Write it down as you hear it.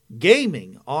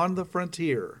Gaming on the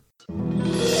Frontier.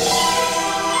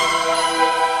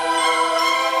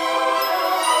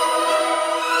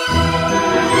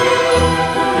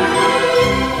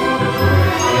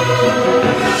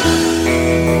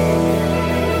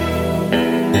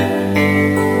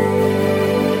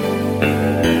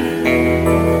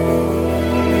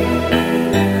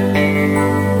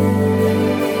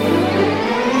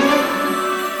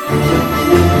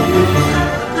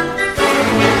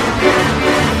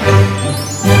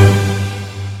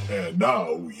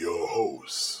 Now, your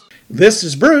hosts. This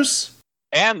is Bruce.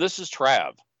 And this is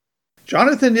Trav.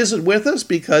 Jonathan isn't with us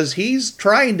because he's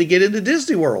trying to get into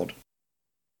Disney World.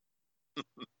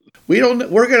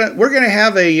 We're gonna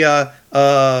have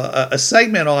a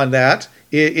segment on that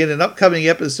in an upcoming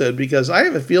episode because I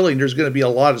have a feeling there's going to be a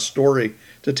lot of story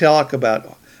to talk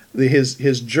about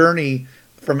his journey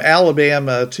from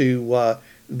Alabama to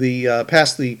the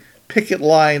past the picket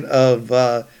line of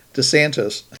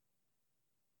DeSantis.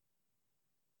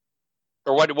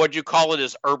 Or what'd you call it?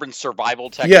 His urban survival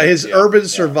technique? Yeah, his urban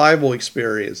survival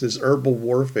experience, his herbal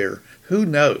warfare. Who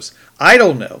knows? I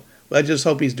don't know. I just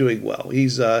hope he's doing well. He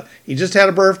just had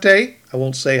a birthday. I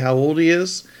won't say how old he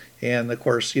is. And of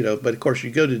course, you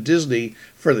go to Disney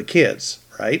for the kids,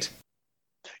 right?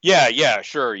 Yeah,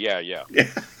 sure, yeah.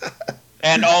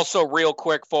 And also, real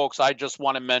quick, folks, I just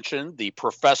want to mention the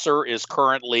professor is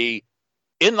currently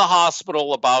in the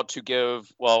hospital about to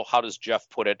give, well, how does Jeff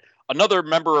put it? Another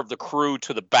member of the crew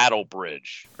to the battle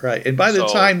bridge. Right, and by the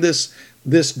time this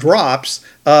drops,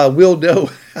 we'll know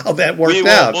how that worked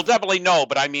out. We'll definitely know,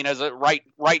 but I mean,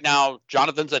 right now,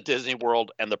 Jonathan's at Disney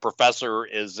World, and the professor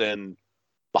is in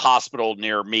the hospital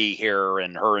near me here,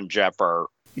 and her and Jeff are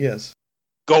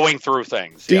going through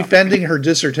things, defending her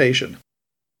dissertation.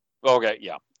 Okay,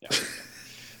 yeah.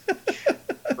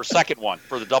 Her second one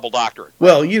for the double doctorate.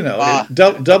 Well,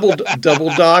 double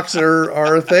docs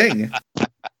are a thing.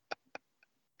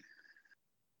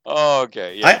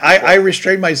 Okay. Yeah. I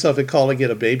restrain myself in calling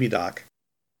it a baby doc.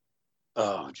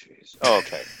 Oh, jeez.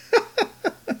 Okay.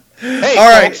 Hey,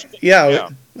 all folks. Right. Yeah.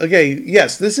 Okay.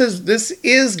 Yes. This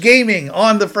is Gaming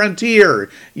on the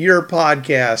Frontier, your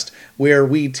podcast where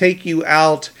we take you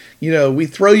out. We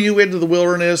throw you into the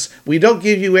wilderness. We don't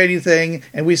give you anything,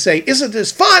 and we say, "Isn't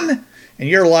this fun?" And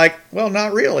you're like, "Well,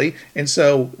 not really." And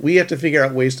so we have to figure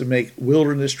out ways to make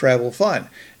wilderness travel fun.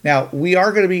 Now, we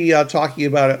are going to be talking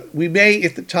about it. We may,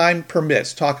 if the time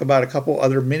permits, talk about a couple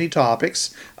other mini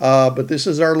topics, but this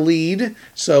is our lead,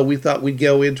 so we thought we'd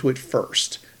go into it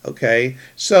first. Okay?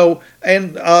 So,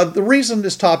 and the reason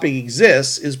this topic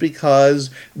exists is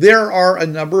because there are a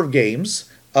number of games,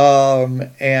 and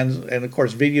of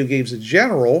course video games in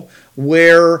general,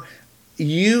 where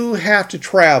you have to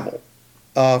travel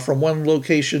from one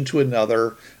location to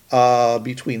another,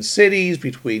 between cities,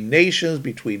 between nations,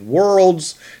 between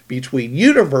worlds, between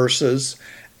universes,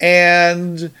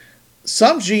 and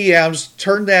some GMs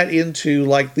turn that into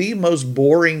like the most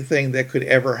boring thing that could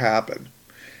ever happen.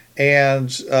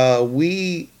 And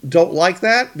we don't like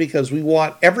that because we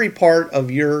want every part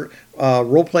of your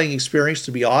role-playing experience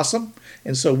to be awesome.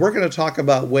 And so we're going to talk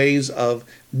about ways of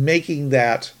making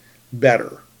that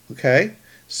better, okay?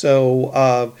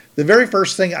 So the very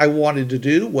first thing I wanted to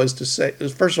do was to say,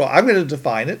 first of all, I'm going to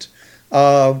define it,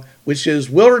 which is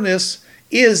wilderness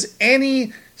is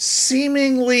any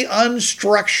seemingly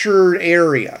unstructured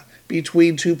area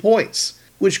between 2 points,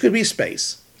 which could be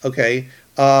space, okay,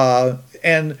 or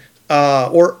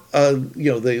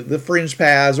the fringe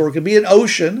paths, or it could be an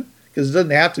ocean because it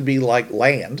doesn't have to be like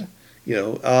land,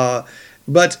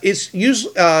 but it's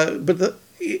usually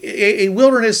a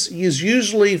wilderness is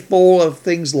usually full of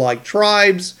things like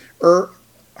tribes,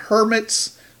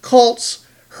 hermits, cults,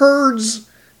 herds,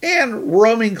 and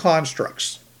roaming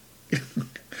constructs.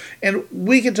 And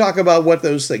we can talk about what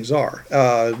those things are,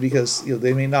 because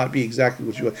they may not be exactly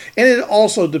what you want. And it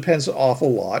also depends an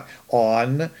awful lot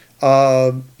on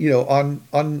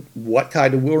on what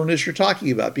kind of wilderness you're talking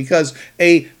about. Because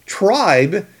a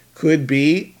tribe could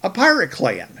be a pirate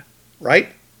clan, right?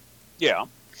 Yeah.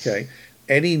 Okay.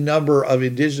 Any number of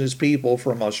indigenous people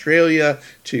from Australia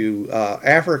to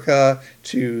Africa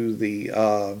to the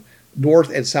North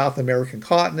and South American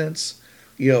continents,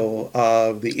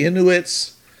 the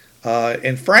Inuits,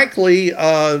 and frankly,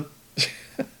 the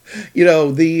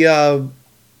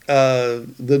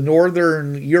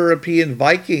Northern European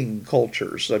Viking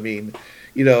cultures. I mean,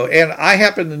 and I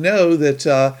happen to know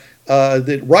that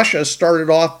that Russia started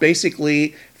off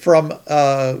basically from,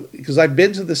 because I've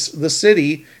been to the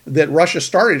city that Russia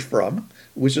started from,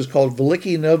 which is called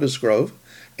Veliki Novosgrov,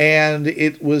 and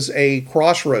it was a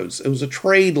crossroads. It was a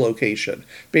trade location.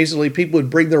 Basically, people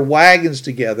would bring their wagons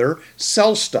together,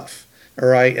 sell stuff, all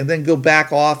right, and then go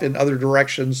back off in other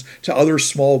directions to other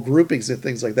small groupings and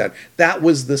things like that. That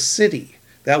was the city.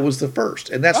 That was the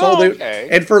first, and that's all they. Okay.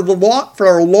 And for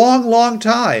a long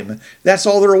time, that's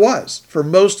all there was for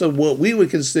most of what we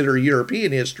would consider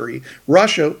European history.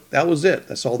 Russia, that was it.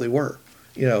 That's all they were,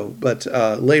 But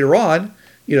later on,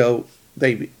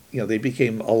 they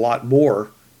became a lot more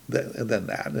than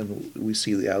that, and we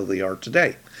see how they are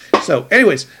today. So,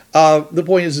 anyways, the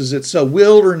point is that so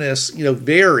wilderness,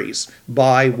 varies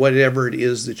by whatever it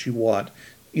is that you want,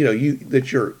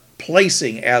 that you're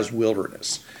placing as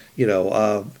wilderness. We've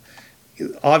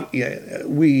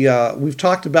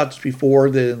talked about this before,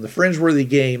 that in the Fringeworthy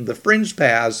game, the fringe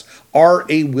paths are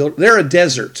they're a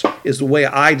desert, is the way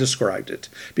I described it,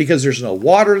 because there's no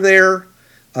water there,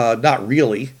 not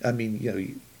really. I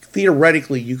mean,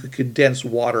 theoretically you could condense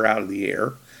water out of the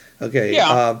air. Okay.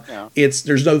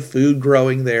 There's no food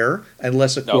growing there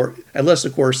unless of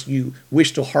course you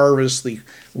wish to harvest the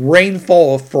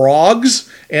rainfall of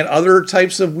frogs and other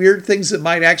types of weird things that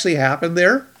might actually happen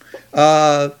there.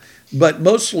 But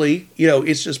mostly,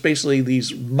 it's just basically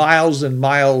these miles and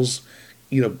miles,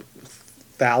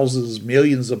 thousands,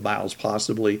 millions of miles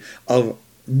possibly of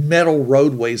metal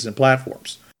roadways and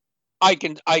platforms. I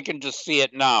can just see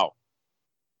it now.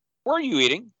 Where are you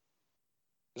eating?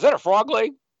 Is that a frog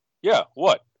leg? Yeah.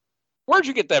 What? Where'd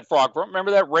you get that frog from?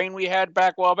 Remember that rain we had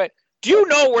back a while back? Do you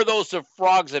know where those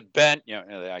frogs have been?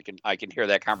 I can hear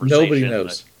that conversation. Nobody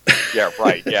knows. Yeah,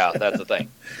 right. Yeah, that's the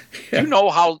thing. Yeah. You know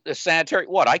how sanitary?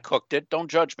 What? I cooked it. Don't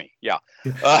judge me. Yeah.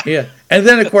 Yeah. And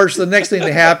then of course the next thing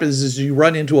that happens is you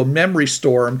run into a memory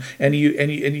storm, and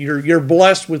you're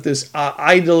blessed with this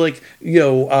idyllic,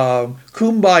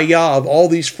 kumbaya of all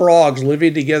these frogs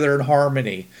living together in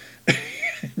harmony.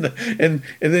 and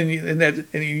then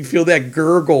you feel that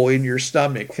gurgle in your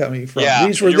stomach coming from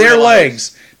these were their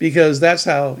legs, because that's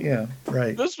how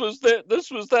right. This was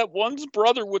that one's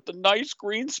brother with the nice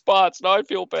green spots. Now I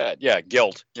feel bad. Yeah,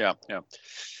 guilt. Yeah.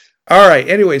 All right.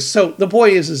 Anyways, so the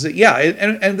point is that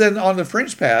and then on the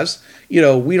fringe paths, we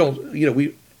don't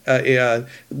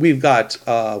we've got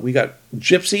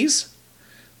gypsies,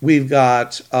 we've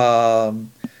got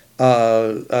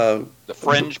the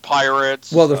fringe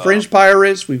pirates. Well, the fringe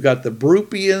pirates. We've got the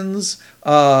Brupians,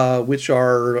 which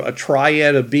are a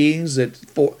triad of beings that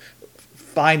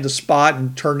find a spot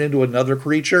and turn into another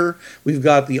creature. We've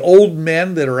got the old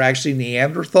men that are actually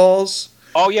Neanderthals.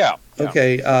 Oh yeah.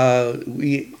 Okay. They're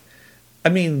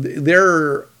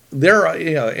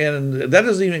and that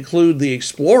doesn't even include the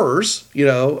explorers.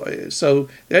 So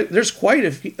there's quite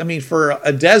a few. I mean, for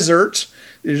a desert,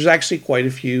 there's actually quite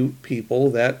a few people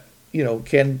that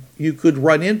you could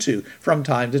run into from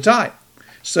time to time.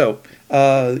 So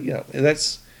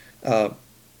that's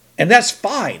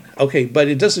fine. Okay, but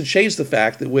it doesn't change the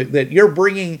fact that you're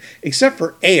bringing, except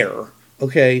for air.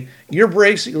 Okay, you're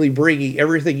basically bringing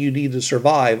everything you need to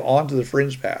survive onto the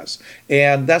fringe paths,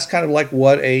 and that's kind of like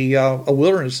what a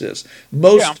wilderness is.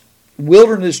 Most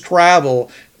wilderness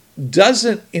travel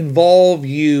doesn't involve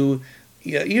you.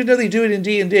 They do it in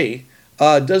D&D.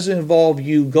 Doesn't involve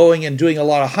you going and doing a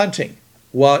lot of hunting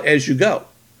as you go.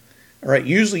 All right.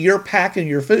 Usually you're packing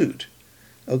your food.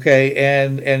 Okay.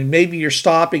 And maybe you're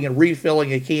stopping and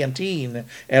refilling a canteen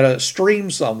at a stream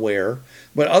somewhere.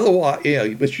 But otherwise,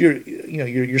 but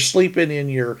you're sleeping in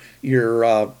your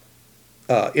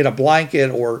in a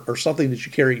blanket or something that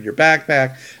you carry in your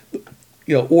backpack,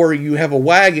 or you have a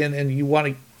wagon and you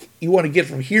want to get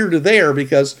from here to there,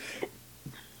 because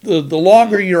the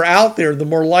longer you're out there, the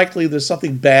more likely that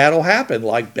something bad will happen,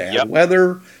 like bad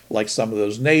weather, like some of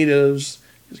those natives,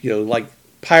 like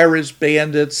pirates,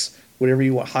 bandits, whatever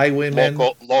you want, highwaymen.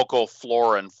 Local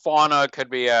flora and fauna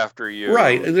could be after you.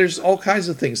 Right. There's all kinds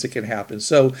of things that can happen.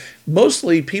 So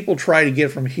mostly people try to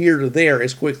get from here to there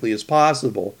as quickly as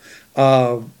possible.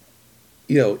 And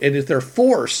if they're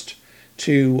forced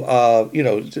to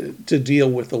deal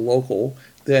with the local,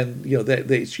 then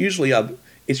they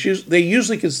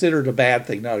usually consider it a bad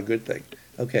thing, not a good thing.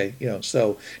 Okay,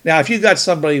 so now if you've got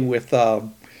somebody with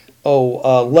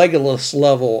Legolas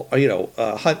level,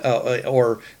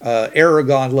 or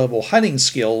Aragorn level hunting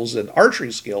skills and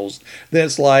archery skills, then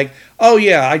it's like, oh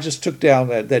yeah, I just took down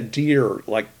that deer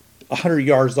like 100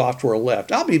 yards off to our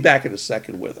left. I'll be back in a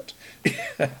second with it.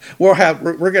 we're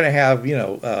going to have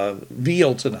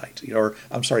veal tonight, or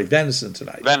I'm sorry, venison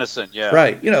tonight. Venison, yeah.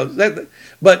 Right,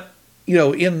 but.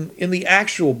 In the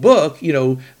actual book,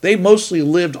 they mostly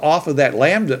lived off of that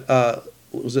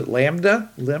was it lambda?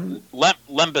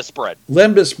 Lembas bread.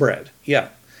 Lembas bread, yeah.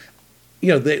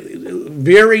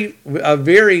 very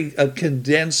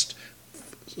condensed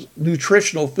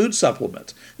nutritional food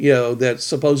supplement, that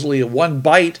supposedly one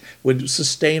bite would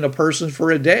sustain a person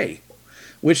for a day.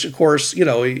 Which, of course,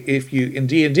 if you in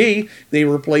D&D, they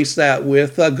replace that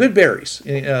with good berries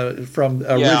from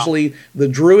originally the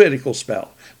druidical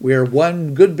spell, where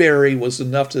one good berry was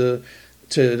enough to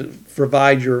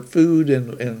provide your food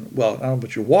and well, I don't know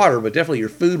about your water, but definitely your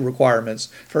food requirements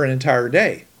for an entire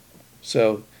day.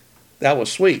 So that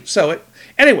was sweet. So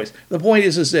anyways, the point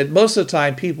is that most of the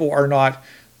time people are not,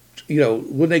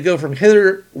 when they go from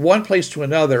one place to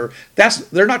another,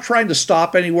 they're not trying to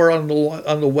stop anywhere on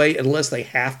the way unless they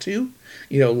have to,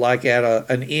 like at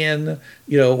an inn,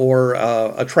 or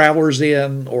a traveler's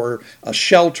inn or a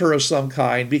shelter of some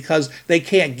kind, because they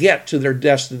can't get to their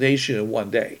destination in one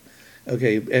day.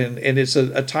 Okay, and it's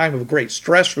a time of great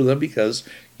stress for them because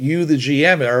you, the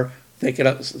GM, are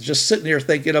just sitting there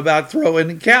thinking about throwing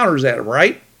encounters at them,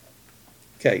 right?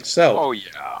 Okay, so. Oh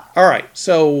yeah. All right,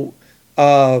 so.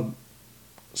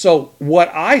 So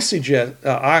what I'm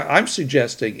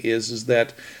suggesting is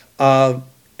that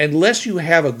unless you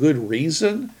have a good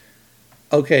reason,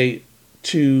 okay,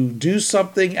 to do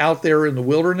something out there in the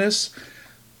wilderness,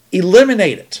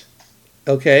 eliminate it.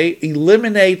 Okay,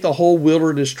 eliminate the whole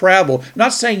wilderness travel. I'm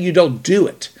not saying you don't do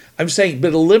it. I'm saying,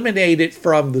 but eliminate it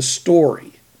from the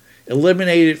story,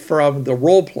 eliminate it from the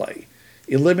role play.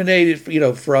 Eliminate it,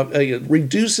 from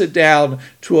reduce it down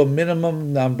to a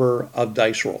minimum number of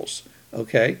dice rolls.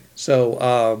 Okay,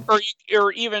 so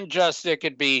or even just it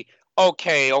could be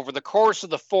okay over the course of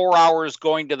the 4 hours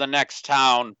going to the next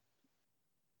town.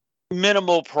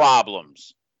 Minimal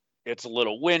problems. It's a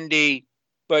little windy,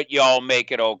 but y'all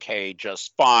make it okay,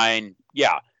 just fine.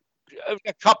 Yeah.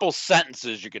 A couple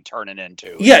sentences you could turn it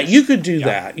into. Yeah, you could do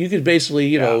that. You could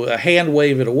basically, hand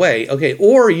wave it away. Okay,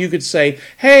 or you could say,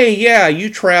 "Hey, yeah, you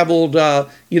traveled,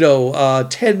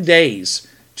 10 days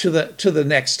to the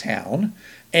next town,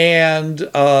 and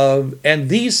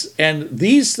these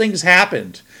things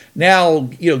happened. Now,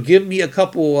 give me a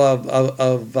couple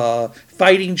of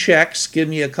fighting checks, give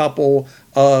me a couple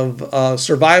of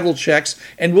survival checks,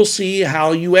 and we'll see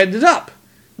how you ended up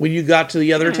when you got to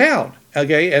the other town."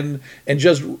 Okay, and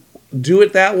just do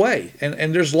it that way.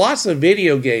 And there's lots of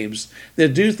video games that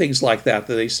do things like that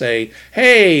they say,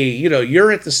 hey, you're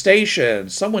at the station.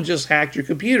 Someone just hacked your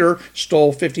computer,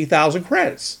 stole 50,000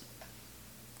 credits.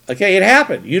 Okay, it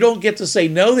happened. You don't get to say,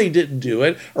 no, they didn't do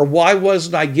it, or why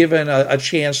wasn't I given a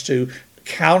chance to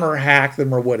counter hack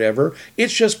them or whatever.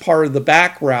 It's just part of the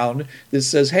background that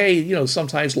says, hey,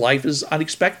 sometimes life is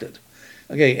unexpected.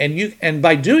 Okay, and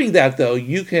by doing that, though,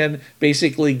 you can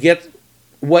basically get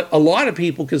what a lot of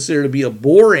people consider to be a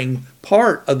boring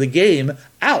part of the game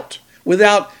out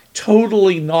without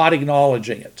totally not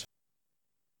acknowledging it.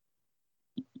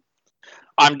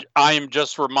 I am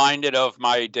just reminded of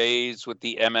my days with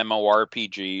the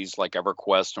MMORPGs like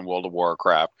EverQuest and World of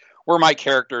Warcraft, where my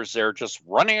characters, they're just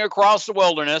running across the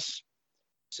wilderness,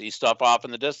 see stuff off in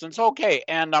the distance, okay,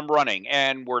 and I'm running,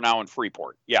 and we're now in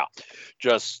Freeport. Yeah,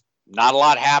 just not a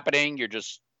lot happening. You're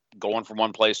just going from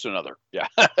one place to another. Yeah.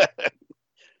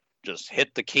 Just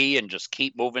hit the key and just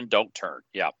keep moving. Don't turn.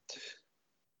 Yeah.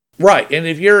 Right. And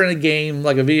if you're in a game,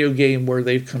 like a video game where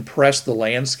they've compressed the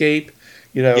landscape,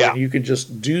 you can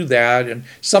just do that. And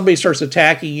somebody starts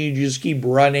attacking you, you just keep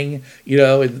running,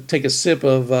 and take a sip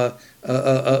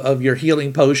of your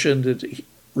healing potion to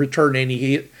return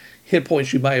any hit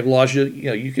points you might have lost.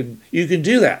 You can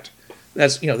do that.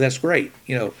 That's great.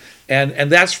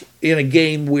 And that's in a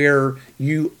game where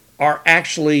you are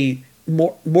actually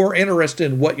more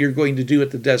interested in what you're going to do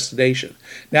at the destination.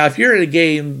 Now, if you're in a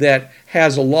game that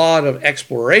has a lot of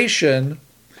exploration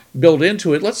built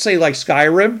into it, let's say like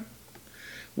Skyrim,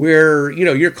 where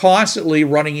you're constantly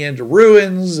running into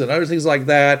ruins and other things like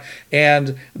that,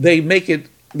 and the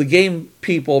game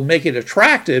people make it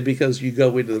attractive because you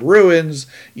go into the ruins,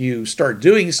 you start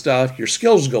doing stuff, your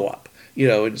skills go up.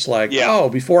 It's like,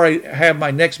 before I have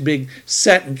my next big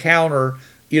set encounter,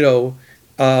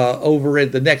 over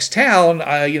at the next town,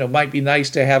 might be nice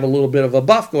to have a little bit of a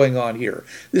buff going on here.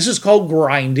 This is called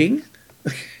grinding,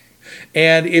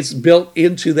 and it's built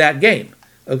into that game.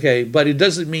 Okay, but it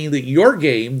doesn't mean that your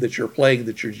game that you're playing,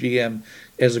 that your GM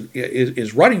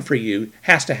is running for you,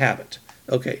 has to have it.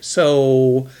 Okay,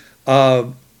 so,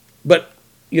 but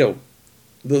the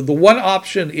one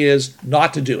option is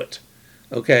not to do it.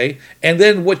 Okay, and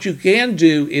then what you can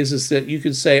do is that you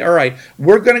can say, all right,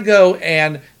 we're going to go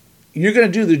and you're going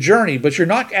to do the journey, but you're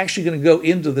not actually going to go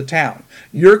into the town.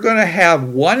 You're going to have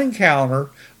one encounter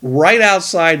right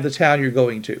outside the town you're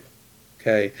going to.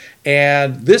 Okay,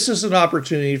 and this is an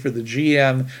opportunity for the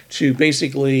GM to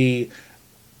basically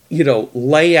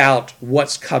lay out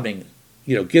what's coming.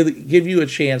 Give you a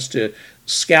chance to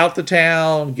scout the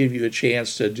town, give you a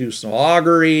chance to do some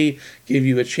augury, give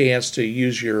you a chance to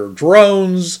use your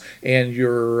drones and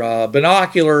your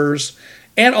binoculars,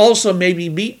 and also maybe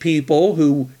meet people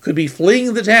who could be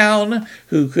fleeing the town,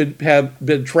 who could have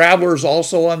been travelers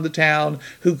also on the town,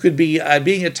 who could be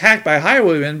being attacked by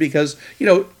highwaymen, because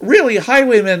really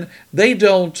highwaymen, they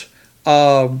don't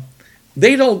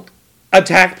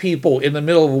attack people in the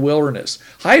middle of a wilderness.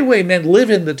 Highwaymen live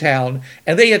in the town,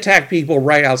 and they attack people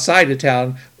right outside the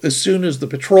town as soon as the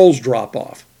patrols drop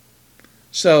off.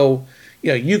 So,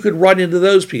 you could run into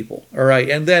those people, all right,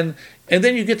 and then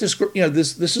you get this.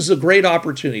 This is a great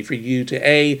opportunity for you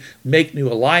to make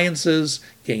new alliances,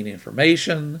 gain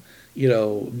information.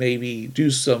 Maybe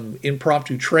do some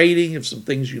impromptu trading of some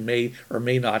things you may or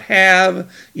may not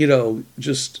have.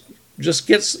 Just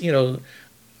get some.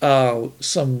 A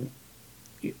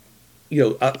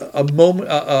moment,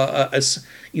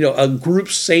 a group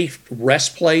safe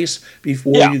rest place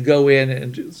before you go in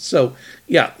and do. So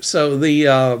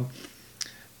the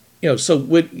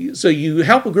so you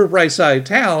help a group right outside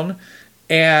town,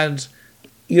 and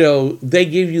they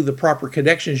give you the proper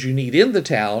connections you need in the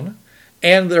town,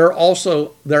 and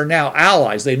they're now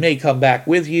allies. They may come back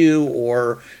with you,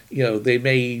 or they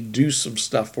may do some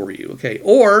stuff for you, okay?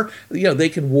 Or they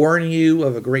can warn you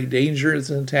of a great danger that's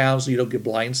in town, so you don't get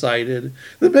blindsided.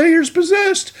 The mayor's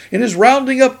possessed and is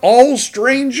rounding up all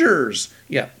strangers.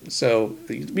 Yeah, so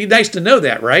it'd be nice to know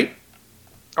that, right?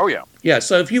 Oh yeah. Yeah,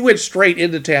 so if you went straight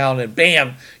into town and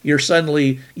bam, you're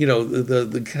suddenly,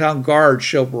 the town guard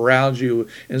show up around you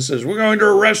and says, "We're going to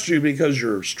arrest you because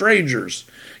you're strangers,"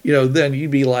 then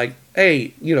you'd be like,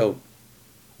 "Hey,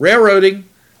 railroading,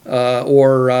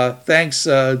 or thanks.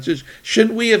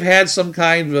 Shouldn't we have had some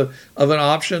kind of an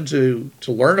option to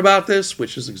learn about this?"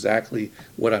 Which is exactly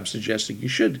what I'm suggesting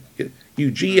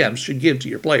you GMs should give to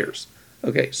your players.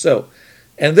 Okay, so,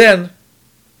 and then,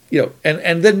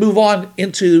 and then move on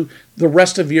into the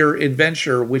rest of your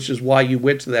adventure, which is why you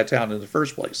went to that town in the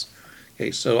first place.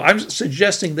 Okay, so I'm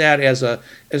suggesting that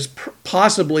as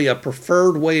possibly a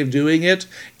preferred way of doing it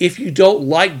if you don't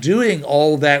like doing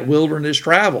all that wilderness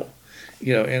travel.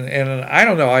 And I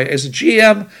don't know, as a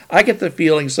GM, I get the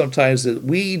feeling sometimes that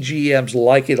we GMs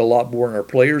like it a lot more than our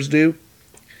players do,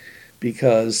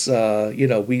 because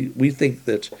we think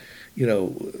that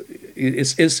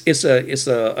it's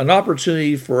an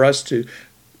opportunity for us to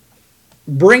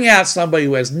bring out somebody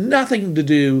who has nothing to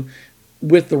do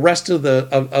with the rest of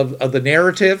the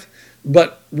narrative,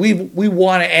 but we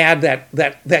want to add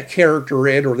that character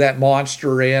in, or that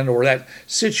monster in, or that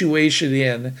situation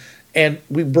in, and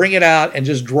we bring it out and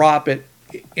just drop it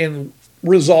and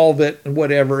resolve it and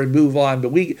whatever and move on. But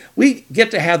we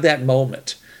get to have that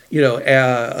moment,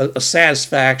 a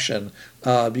satisfaction,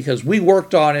 because we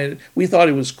worked on it, we thought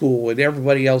it was cool, and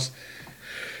everybody else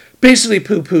basically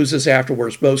poo-poos us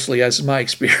afterwards, mostly, as my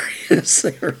experience.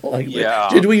 They were like, "Yeah,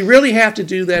 did we really have to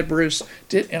do that, Bruce?"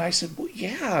 And I said, "Well,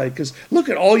 yeah, because look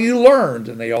at all you learned."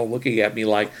 And they all looking at me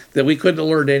like that we couldn't have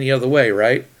learned any other way,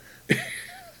 right?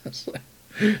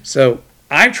 So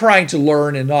I'm trying to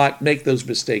learn and not make those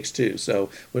mistakes too. So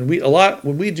when we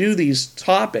do these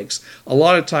topics, a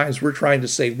lot of times we're trying to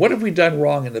say, what have we done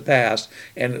wrong in the past,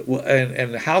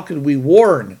 and how can we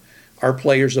warn our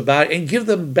players about it and give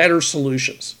them better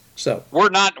solutions. So we're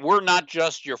not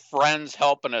just your friends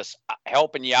helping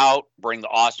you out, bring the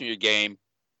awesome to your game.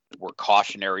 We're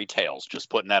cautionary tales. Just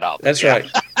putting that out there. That's right.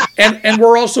 And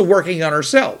we're also working on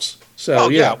ourselves. So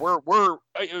we're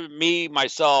me,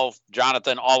 myself,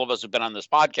 Jonathan, all of us have been on this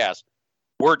podcast.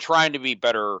 We're trying to be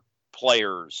better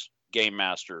players, game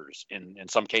masters, in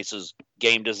some cases,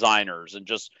 game designers, and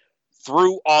just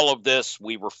through all of this,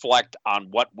 we reflect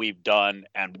on what we've done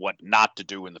and what not to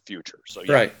do in the future. So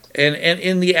right, and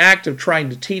in the act of trying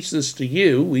to teach this to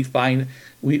you, we find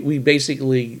we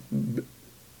basically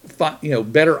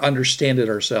better understand it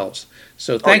ourselves.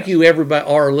 So thank you, everybody,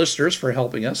 our listeners, for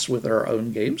helping us with our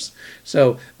own games.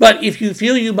 So, but if you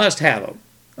feel you must have them,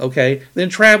 okay, then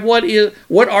Trav,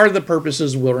 what are the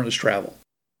purposes of wilderness travel?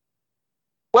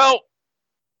 Well,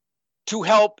 to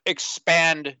help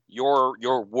expand your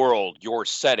world, your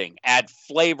setting, add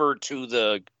flavor to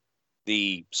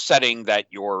the setting that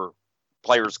your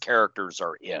players' characters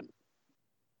are in,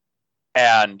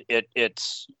 and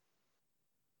it's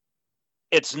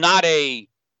not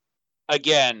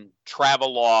again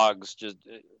travel logs. Just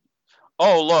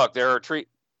look, there are trees.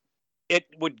 It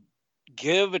would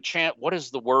give a chance. What is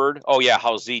the word? Oh yeah,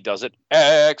 how Z does it?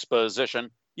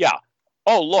 Exposition. Yeah.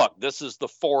 Oh, look, this is the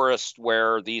forest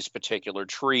where these particular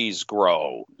trees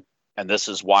grow. And this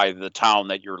is why the town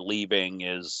that you're leaving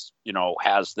is,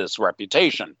 has this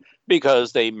reputation,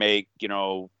 because they make,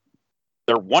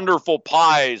 their wonderful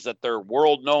pies that they're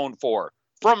world known for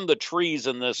from the trees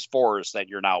in this forest that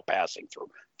you're now passing through.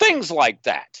 Things like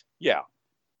that. Yeah.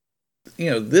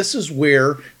 This is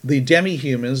where the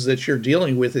demi-humans that you're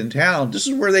dealing with in town, this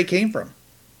is where they came from.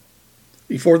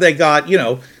 Before they got,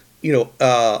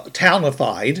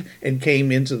 townified and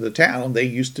came into the town, they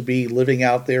used to be living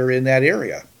out there in that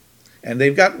area. And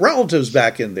they've got relatives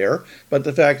back in there, but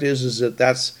the fact is that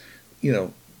that's,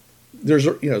 there's,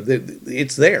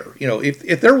 it's there.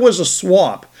 If there was a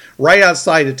swamp right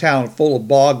outside of town full of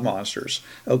bog monsters,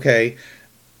 okay,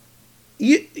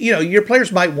 your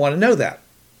players might want to know that.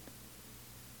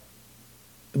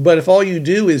 But if all you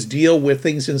do is deal with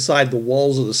things inside the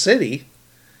walls of the city,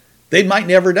 they might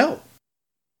never know.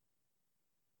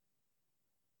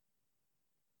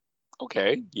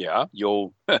 Okay, yeah,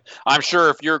 I'm sure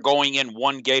if you're going in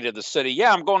one gate of the city,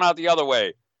 yeah, I'm going out the other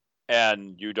way,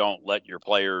 and you don't let your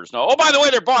players know, oh, by the way,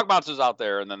 there are bog monsters out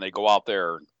there, and then they go out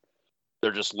there, and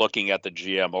they're just looking at the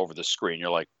GM over the screen. You're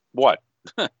like, what?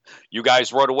 You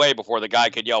guys rode away before the guy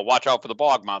could yell, watch out for the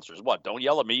bog monsters. What? Don't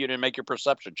yell at me. You didn't make your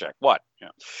perception check. What? Yeah.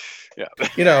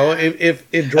 If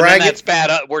dragon, that's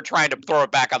bad. We're trying to throw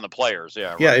it back on the players.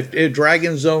 Yeah. Right. Yeah. If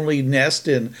dragons only nest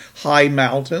in high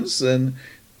mountains, and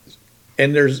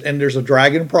there's a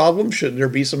dragon problem, shouldn't there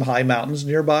be some high mountains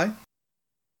nearby?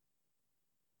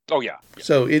 Oh yeah.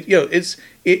 So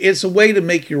it's a way to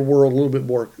make your world a little bit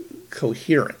more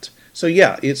coherent. So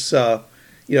yeah, it's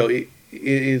you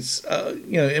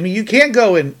can't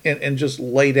go and just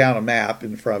lay down a map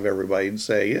in front of everybody and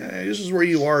say, yeah, this is where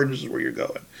you are and this is where you're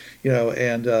going,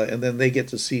 and then they get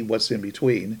to see what's in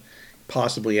between,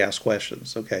 possibly ask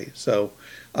questions. Okay, so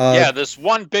this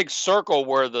one big circle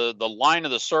where the line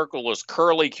of the circle is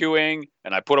curly queuing,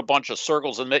 and I put a bunch of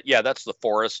circles in it. Yeah, that's the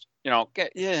forest. You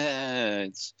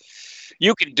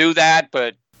can do that,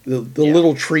 but the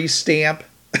little tree stamp.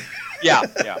 Yeah.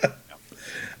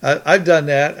 I've done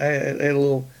that. I had a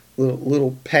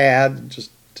little pad,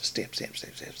 just stamp.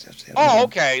 Oh,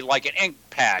 okay, like an ink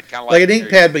pad, kind of like an ink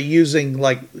pad, but using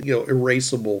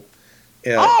erasable.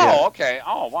 Okay.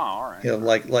 Oh, wow. All right.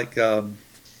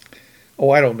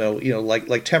 I don't know.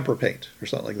 Like temper paint or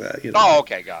something like that. Oh,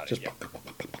 okay, got it. Just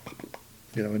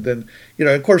and then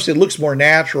of course it looks more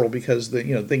natural because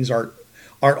things aren't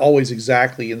always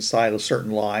exactly inside of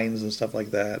certain lines and stuff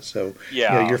like that. So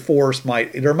your forest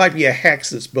there might be a hex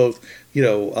that's both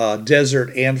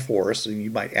desert and forest, and you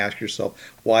might ask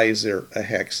yourself, why is there a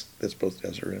hex that's both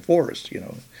desert and forest? It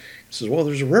says, well,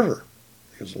 there's a river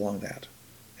that goes along that,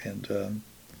 and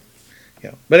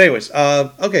But anyways,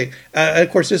 okay. Of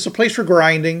course, it's a place for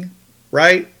grinding,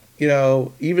 right?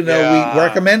 Even though we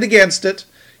recommend against it,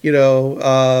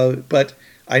 but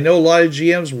I know a lot of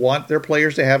GMs want their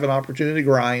players to have an opportunity to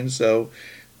grind, so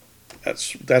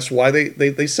that's why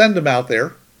they send them out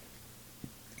there.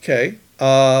 Okay.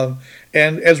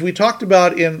 And as we talked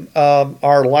about in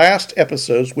our last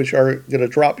episodes, which are going to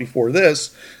drop before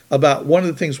this, about one of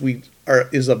the things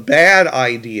is a bad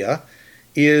idea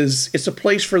is it's a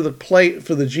place for the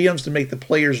GMs to make the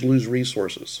players lose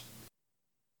resources.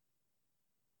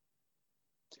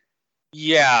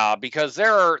 Yeah, because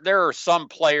there are some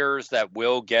players that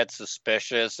will get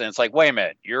suspicious, and it's like, wait a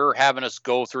minute, you're having us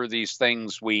go through these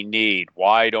things we need.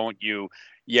 Why don't you?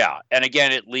 Yeah, and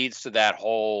again, it leads to that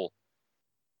whole,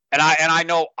 and I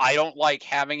know I don't like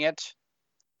having it,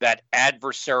 that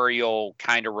adversarial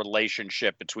kind of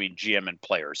relationship between GM and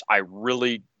players. I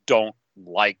really don't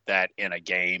like that in a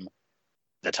game.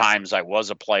 The times I was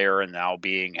a player and now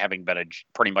having been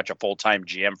pretty much a full-time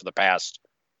GM for the past,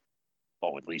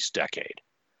 at least decade.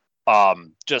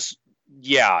 If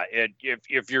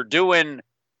you're doing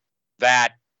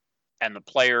that and the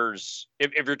players,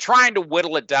 if you're trying to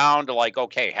whittle it down to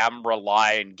okay, have them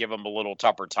rely and give them a little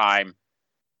tougher time,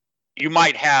 you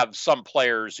might have some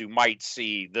players who might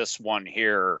see this one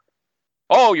here.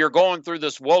 Oh, you're going through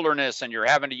this wilderness and you're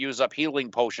having to use up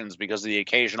healing potions because of the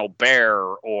occasional bear,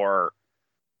 or,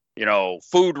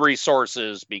 food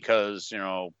resources because,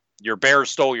 your bear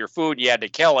stole your food, you had to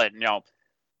kill it.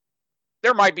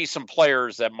 There might be some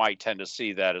players that might tend to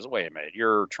see that as, wait a minute,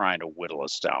 you're trying to whittle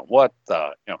us down. What the,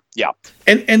 yeah.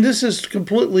 And this is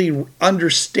completely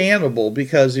understandable,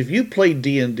 because if you play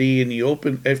D&D and you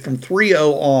open from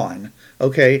 3.0 on,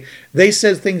 okay, they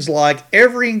said things like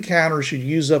every encounter should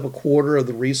use up a quarter of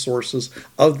the resources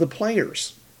of the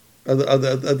players, of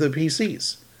the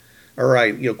PCs. All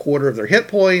right, quarter of their hit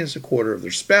points, a quarter of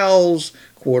their spells,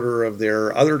 quarter of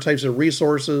their other types of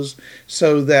resources,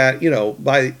 so that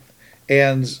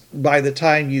by the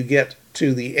time you get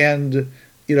to the end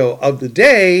of the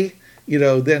day,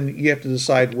 then you have to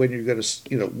decide when you're going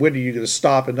to, when are you going to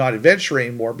stop and not adventure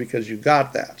anymore because you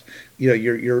got that.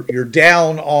 You're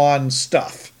down on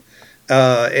stuff,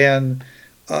 and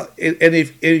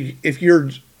if your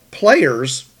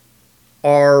players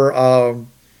are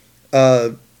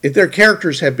if their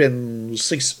characters have been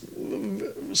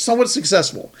somewhat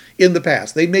successful in the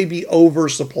past, they may be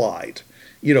oversupplied,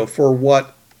 for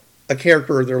what a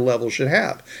character of their level should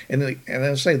have. And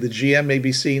I'm saying the GM may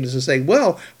be seen as to say,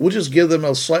 well, we'll just give them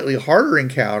a slightly harder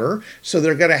encounter, so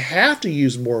they're going to have to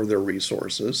use more of their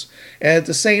resources. And at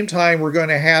the same time, I'm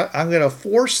going to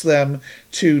force them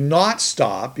to not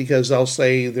stop, because I'll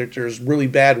say that there's really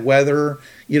bad weather,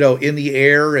 in the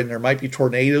air, and there might be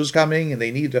tornadoes coming, and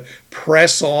they need to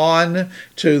press on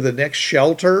to the next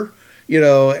shelter,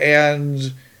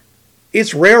 and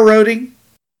it's railroading.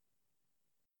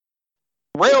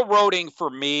 Railroading for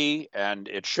me, and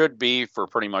it should be for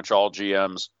pretty much all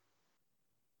GMs.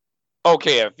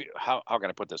 Okay, how can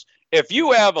I put this? If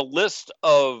you have a list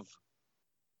of,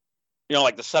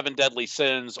 like the 7 deadly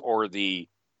sins or the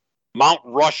Mount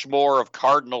Rushmore of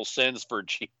cardinal sins for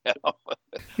GM,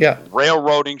 yeah,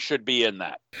 railroading should be in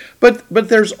that. But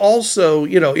there's also,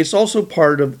 it's also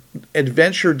part of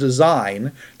adventure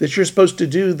design that you're supposed to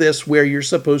do this, where you're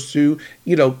supposed to,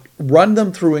 run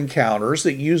them through encounters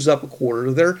that use up a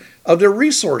quarter of their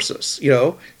resources,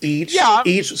 each.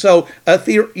 So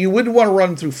you wouldn't want to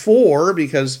run through 4,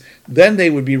 because then they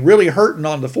would be really hurting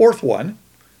on the 4th one.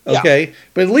 Okay, yeah.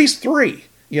 But at least 3.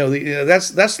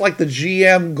 That's like the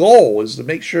GM goal, is to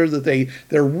make sure that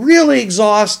they're really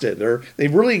exhausted.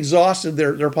 They've really exhausted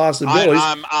their possibilities.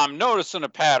 I'm noticing a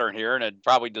pattern here, and it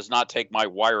probably does not take my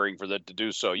wiring for that to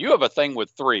do so. You have a thing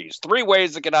with 3s. 3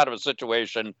 ways to get out of a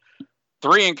situation.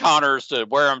 3 encounters to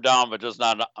wear them down, but just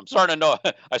not. I'm starting to know.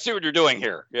 I see what you're doing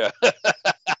here. Yeah.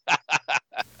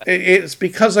 It's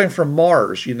because I'm from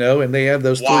Mars, and they have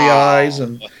those 3 eyes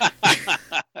and.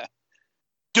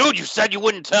 Dude, you said you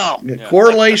wouldn't tell. Yeah.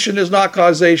 Correlation is not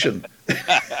causation.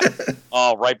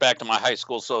 Oh, right back to my high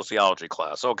school sociology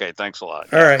class. Okay, thanks a lot.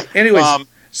 All right. Anyways,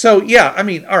 so yeah,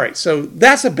 all right. So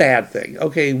that's a bad thing.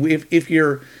 Okay, if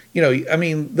you're,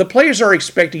 the players are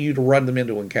expecting you to run them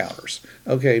into encounters.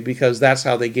 Okay, because that's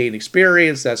how they gain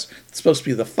experience. That's supposed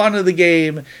to be the fun of the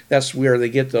game. That's where they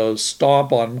get to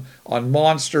stomp on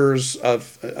monsters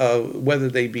of whether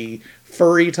they be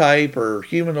furry type or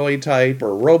humanoid type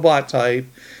or robot type,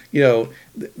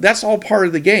 that's all part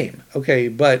of the game. Okay,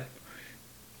 but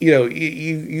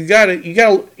you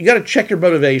gotta check your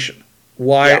motivation.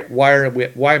 Why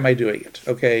am I doing it?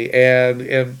 Okay,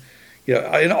 and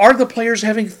are the players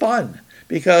having fun?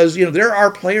 Because there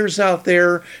are players out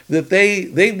there that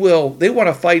they want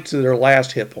to fight to their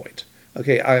last hit point.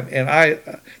 Okay,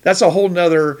 that's a whole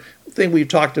nother thing we've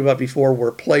talked about before,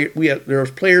 where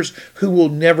there's players who will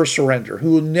never surrender,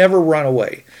 who will never run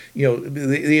away.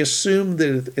 They assume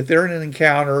that if they're in an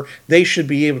encounter, they should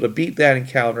be able to beat that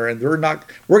encounter, and we're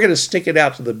going to stick it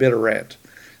out to the bitter end.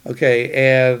 Okay,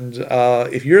 and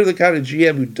if you're the kind of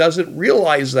GM who doesn't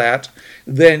realize that,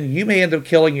 then you may end up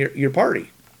killing your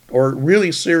party, or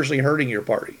really seriously hurting your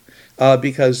party,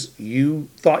 because you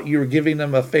thought you were giving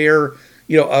them a fair,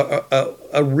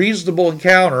 a reasonable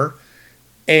encounter,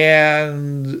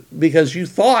 and because you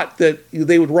thought that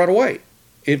they would run away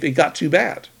if it got too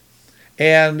bad.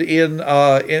 And in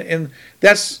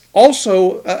that's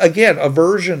also again a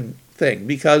version thing,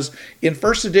 because in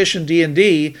first edition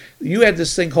D&D you had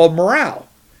this thing called morale,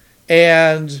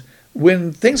 and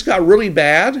when things got really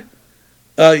bad,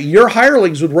 your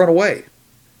hirelings would run away,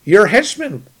 your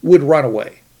henchmen would run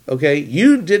away. Okay,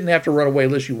 you didn't have to run away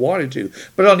unless you wanted to.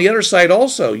 But on the other side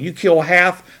also, you kill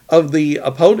half of the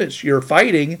opponents you're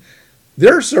fighting,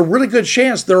 there's a really good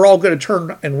chance they're all going to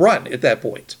turn and run at that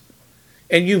point.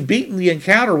 And you've beaten the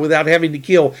encounter without having to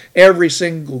kill every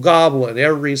single goblin,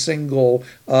 every single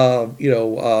robot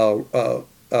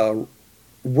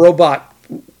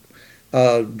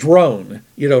drone,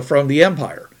 from the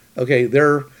Empire. Okay,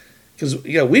 because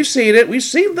we've seen it, we've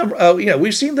seen them,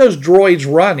 we've seen those droids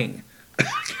running.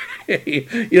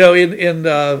 in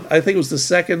I think it was the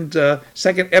second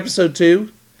episode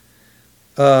 2,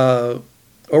 or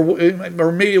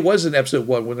maybe it was in episode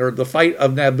 1 when they're the fight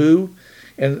of Naboo,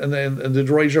 and the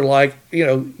droids are like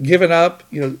giving up,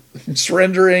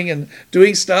 surrendering and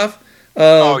doing stuff.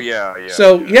 So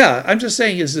yeah, I'm just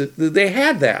saying is that they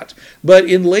had that, but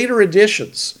in later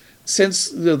editions, since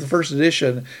the first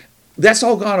edition, that's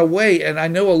all gone away. And I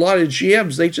know a lot of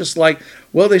GMs, they just they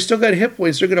still got hit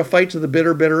points. They're going to fight to the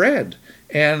bitter end.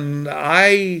 And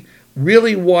I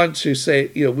really want to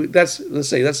say, let's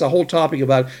say that's the whole topic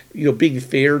about, being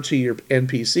fair to your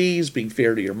NPCs, being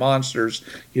fair to your monsters.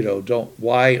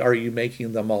 Why are you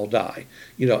making them all die?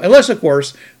 Unless of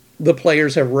course the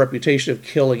players have a reputation of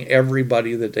killing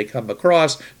everybody that they come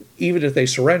across, even if they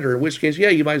surrender, in which case, yeah,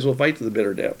 you might as well fight to the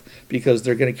bitter death because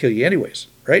they're going to kill you anyways,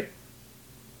 right?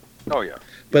 Oh yeah.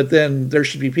 But then there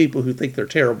should be people who think they're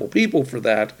terrible people for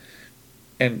that,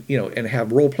 and and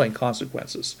have role playing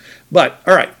consequences. But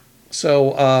all right,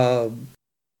 so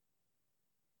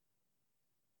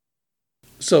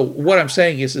so what I'm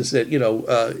saying is that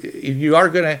if you are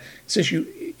going to,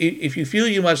 if you feel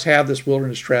you must have this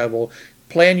wilderness travel,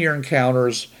 plan your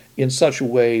encounters in such a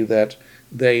way that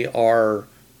they are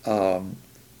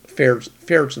fair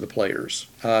to the players,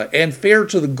 and fair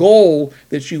to the goal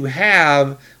that you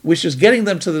have, which is getting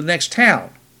them to the next town.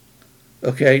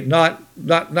 Okay, not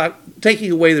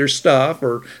taking away their stuff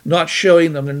or not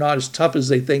showing them they're not as tough as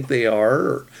they think they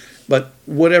are, but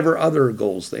whatever other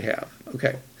goals they have.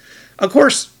 Okay, of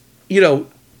course,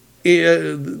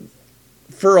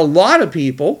 for a lot of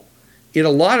people, in a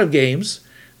lot of games,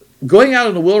 going out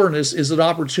in the wilderness is an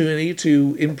opportunity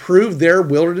to improve their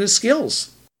wilderness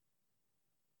skills.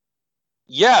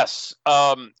 Yes,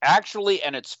 actually,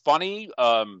 and it's funny.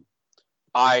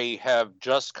 I have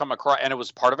just come across, and it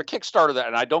was part of a Kickstarter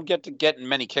and I don't get in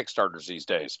many Kickstarters these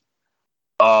days.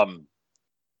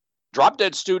 Drop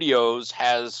Dead Studios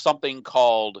has something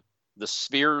called the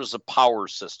Spheres of Power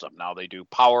system. Now they do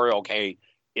power. Okay,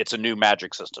 it's a new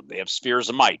magic system. They have Spheres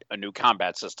of Might, a new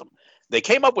combat system. They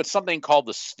came up with something called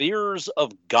the Spheres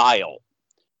of Guile,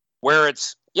 where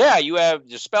it's, you have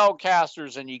your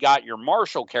spellcasters and you got your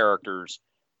martial characters.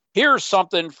 Here's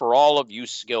something for all of you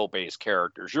skill-based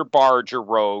characters, your bards, your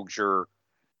rogues,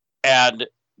 and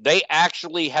they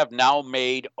actually have now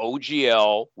made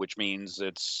OGL, which means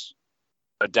it's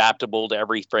adaptable to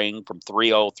everything from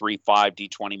 3.0, 3.5,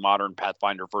 D20 Modern,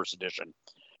 Pathfinder First Edition.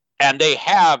 And they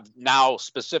have now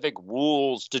specific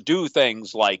rules to do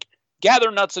things like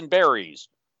gather nuts and berries,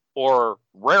 or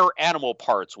rare animal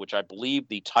parts, which I believe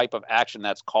the type of action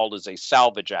that's called is a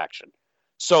salvage action.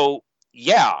 So,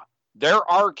 there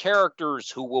are characters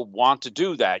who will want to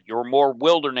do that. Your more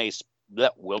wilderness? I'm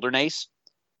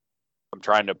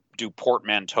trying to do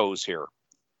portmanteaus here.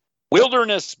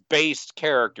 Wilderness-based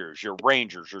characters, your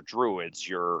rangers, your druids,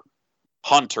 your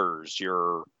hunters,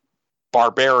 your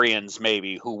barbarians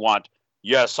maybe, who want,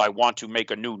 I want to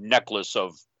make a new necklace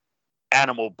of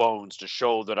animal bones to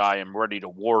show that I am ready to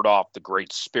ward off the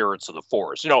great spirits of the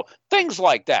forest. Things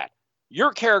like that.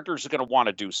 Your characters are going to want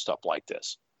to do stuff like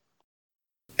this.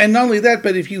 And not only that,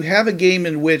 but if you have a game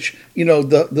in which,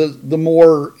 the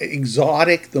more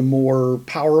exotic, the more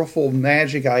powerful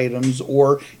magic items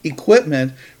or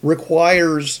equipment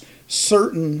requires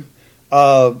certain,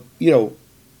 certain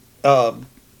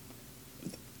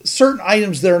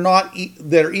items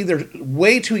that are either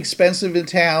way too expensive in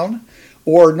town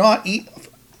or not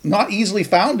easily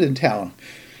found in town.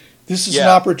 This is an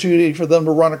opportunity for them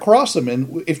to run across them,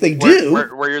 and if they do,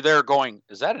 where you're there going,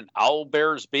 is that an owl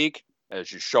bear's beak? As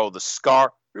you show the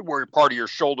scar where part of your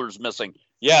shoulder's missing.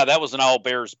 Yeah, that was an owl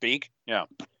bear's beak. Yeah,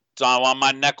 it's on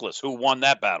my necklace. Who won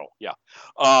that battle? Yeah,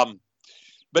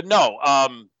 but no.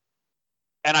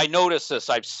 And I noticed this.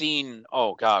 I've seen.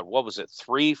 Oh God, what was it?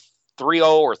 3.0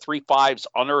 or 3.5's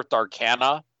Unearthed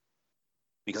Arcana,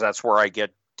 because that's where I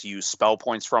get to use spell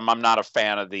points from. I'm not a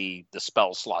fan of the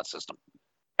spell slot system,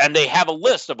 and they have a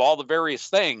list of all the various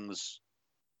things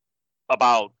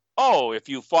about. Oh, if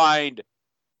you find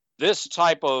this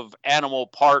type of animal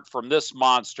part from this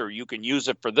monster, you can use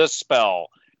it for this spell.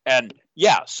 And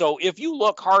so if you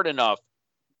look hard enough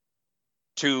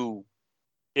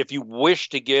if you wish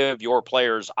to give your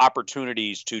players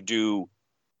opportunities to do,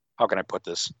 how can I put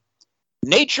this?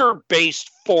 Nature-based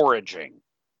foraging,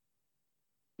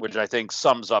 which I think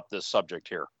sums up this subject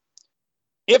here.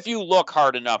 If you look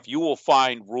hard enough, you will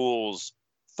find rules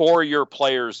for your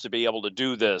players to be able to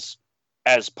do this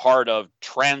as part of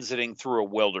transiting through a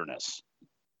wilderness.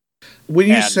 When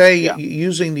you say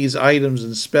using these items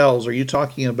and spells, are you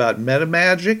talking about meta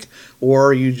magic, or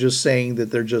are you just saying that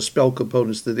they're just spell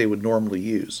components that they would normally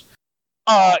use?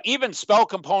 Even spell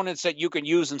components that you can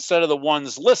use instead of the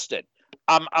ones listed.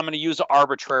 I'm going to use an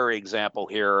arbitrary example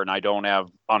here, and I don't have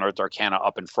Unearthed Arcana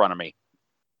up in front of me.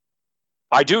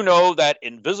 I do know that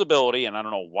invisibility, and I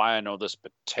don't know why I know this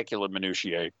particular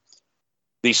minutiae,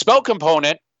 the spell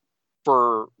component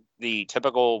for the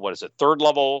typical, third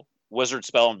level wizard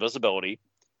spell invisibility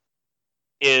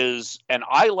is an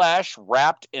eyelash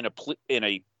wrapped in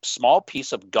a small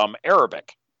piece of gum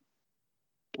arabic.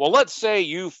 Well, let's say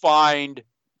you find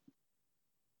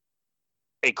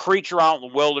a creature out in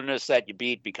the wilderness that you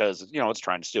beat because, it's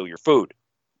trying to steal your food,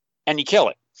 and you kill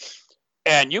it.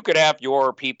 And you could have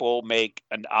your people make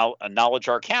a knowledge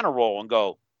arcana roll and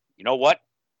go, you know what?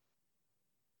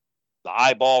 The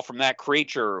eyeball from that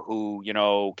creature who,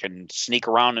 can sneak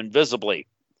around invisibly,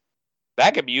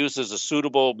 that could be used as a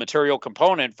suitable material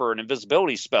component for an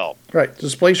invisibility spell. Right.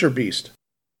 Displacer beast.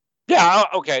 Yeah,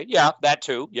 okay. Yeah, that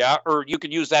too. Yeah. Or you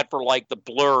could use that for like the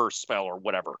blur spell or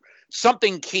whatever.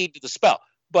 Something key to the spell.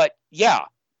 But yeah,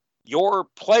 your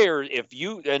player, if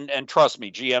you, and trust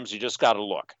me, GMs, you just got to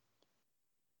look.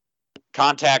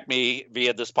 Contact me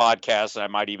via this podcast, and I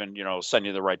might even, send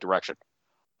you the right direction.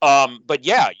 But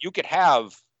yeah, you could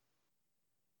have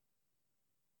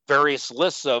various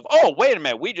lists of, oh, wait a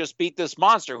minute, we just beat this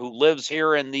monster who lives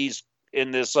here in this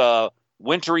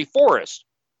wintry forest.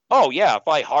 Oh yeah, if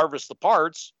I harvest the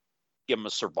parts, give them a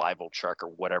survival check or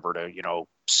whatever to,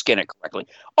 skin it correctly.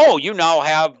 Oh, you now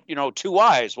have, 2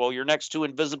 eyes. Well, your next 2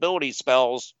 invisibility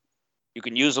spells, you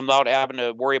can use them without having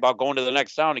to worry about going to the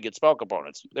next town to get spell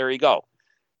components. There you go.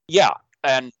 Yeah,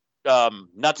 and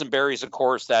nuts and berries, of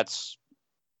course, that's,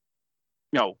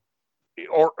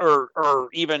 or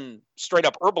even straight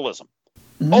up herbalism.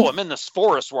 Mm-hmm. Oh, I'm in this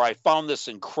forest where I found this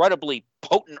incredibly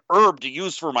potent herb to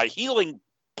use for my healing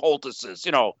poultices,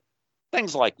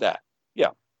 things like that. Yeah.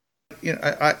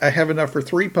 I have enough for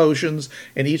 3 potions,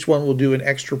 and each one will do an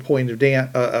extra point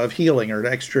of healing, or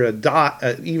an extra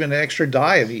die, even an extra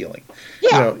die of healing.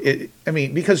 Yeah.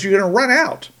 Because you're going to run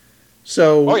out.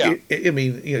 So, oh, yeah.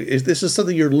 If this is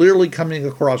something you're literally coming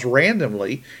across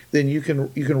randomly, then you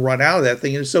can run out of that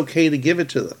thing, and it's okay to give it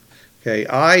to them. Okay,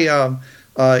 I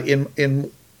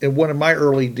in one of my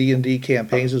early D&D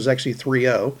campaigns, it was actually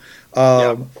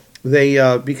 3.0.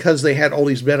 They because they had all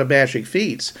these meta magic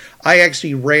feats, I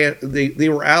actually ran. They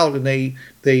were out, and they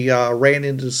ran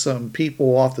into some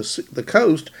people off the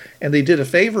coast, and they did a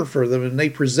favor for them, and they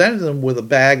presented them with a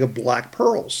bag of black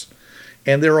pearls.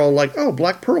 And they're all like, oh,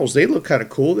 black pearls, they look kind of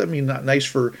cool. I mean, not nice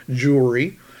for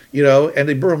jewelry, and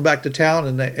they brought them back to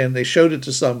town, and they showed it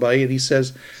to somebody, and he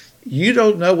says, you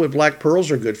don't know what black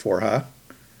pearls are good for, huh?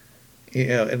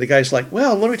 And the guy's like,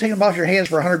 well, let me take them off your hands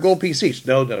for 100 gold pieces each.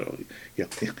 No.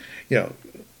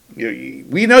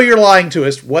 We know you're lying to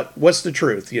us. What's the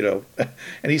truth,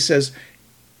 And he says,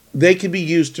 they can be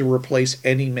used to replace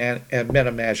any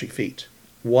meta magic feat.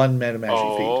 One meta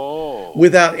magic feat.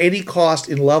 Without any cost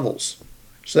in levels.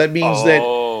 So that means that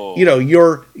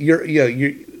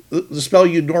the spell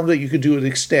you could do it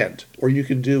extend, or you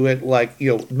can do it like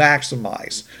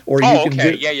maximize, or you can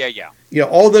do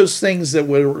all those things that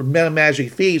were meta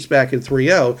magic feats back in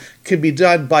 3.0 can be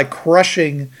done by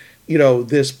crushing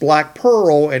this black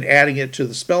pearl and adding it to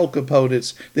the spell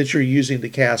components that you're using to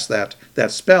cast that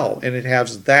spell, and it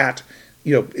has that.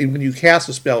 When you cast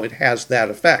a spell, it has that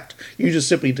effect. You just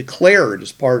simply declare it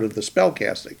as part of the spell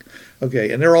casting.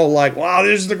 Okay, and they're all like, wow,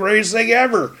 this is the greatest thing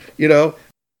ever,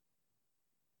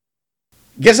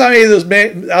 Guess how many of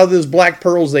those black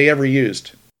pearls they ever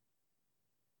used?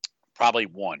 Probably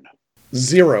 1.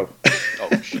 0. Oh,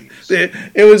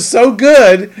 jeez. It was so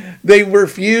good, they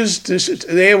refused to.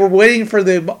 They were waiting for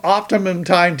the optimum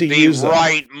time to use them. The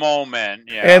right moment,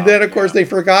 yeah. And then, of course, they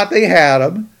forgot they had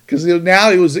them. Because now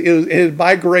it had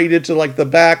migrated to like the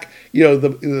back,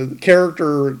 the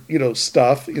character,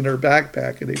 stuff in their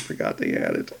backpack, and they forgot they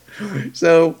had it.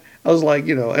 So I was like,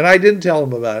 and I didn't tell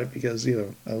them about it because,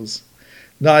 I was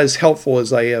not as helpful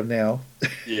as I am now.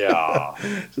 Yeah.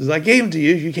 So I gave them to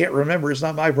you. You can't remember. It's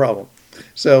not my problem.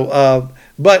 So,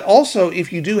 but also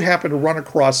if you do happen to run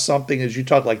across something, as you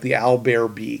talk, like the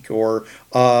owlbear beak, or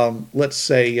let's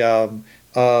say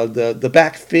the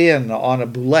back fin on a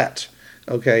boulette.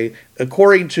 Okay,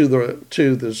 according to the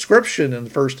description in the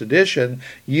first edition,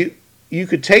 you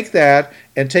could take that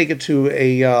and take it to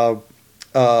a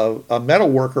metal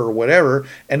worker or whatever,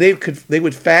 and they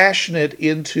would fashion it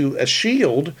into a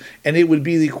shield, and it would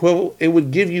be the equivalent. It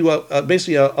would give you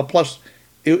basically a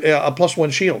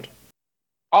 +1 shield.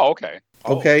 Oh, okay.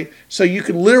 Okay, so you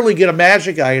can literally get a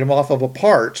magic item off of a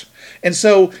part, and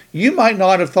so you might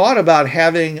not have thought about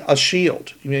having a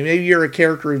shield. Maybe you're a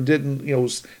character who didn't,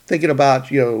 was thinking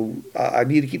about, I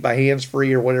need to keep my hands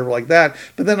free or whatever like that.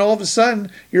 But then all of a sudden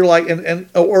you're like,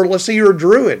 or let's say you're a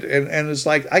druid, and it's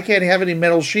like, I can't have any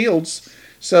metal shields,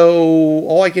 so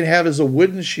all I can have is a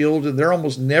wooden shield, and they're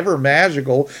almost never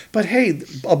magical. But hey,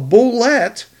 a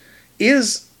bullet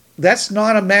that's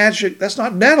not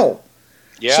metal.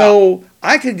 Yeah. So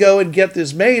I could go and get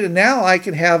this made, and now I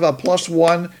can have a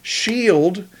 +1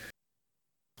 shield,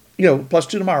 +2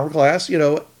 to my armor class,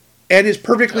 and it's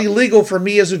perfectly legal for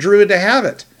me as a druid to have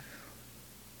it.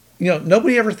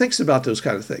 nobody ever thinks about those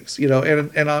kind of things,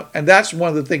 and that's one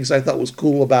of the things I thought was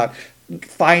cool about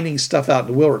finding stuff out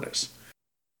in the wilderness.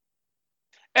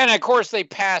 And of course, they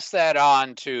pass that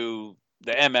on to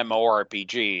the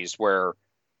MMORPGs, where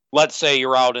let's say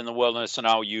you're out in the wilderness, and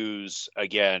I'll use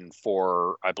again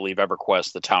for, I believe,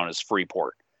 EverQuest, the town is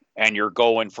Freeport, and you're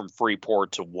going from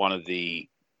Freeport to one of the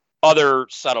other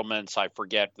settlements. I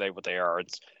forget what they are.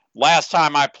 It's last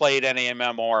time I played any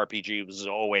MMORPG was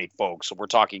 08, folks. So we're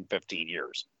talking 15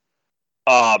 years.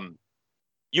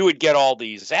 You would get all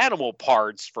these animal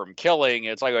parts from killing.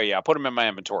 It's like, oh yeah, put them in my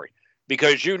inventory.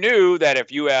 Because you knew that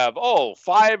if you have,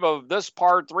 5 of this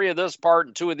part, 3 of this part,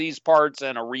 and 2 of these parts,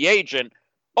 and a reagent,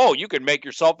 you could make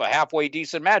yourself a halfway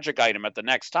decent magic item at the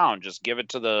next town. Just give it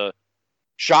to the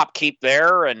shopkeep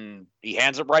there, and he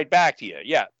hands it right back to you.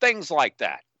 Yeah, things like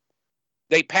that.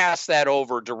 They pass that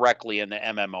over directly in the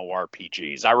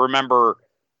MMORPGs. I remember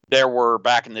there were,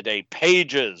 back in the day,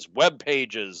 web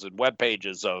pages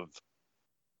of,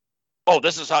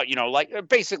 this is how,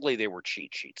 basically they were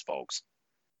cheat sheets, folks.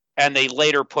 And they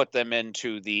later put them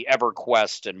into the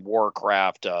EverQuest and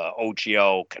Warcraft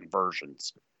OGO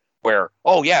conversions, where,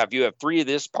 if you have 3 of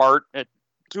this part,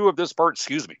 2 of this part,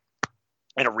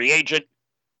 and a reagent,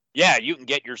 you can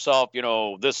get yourself,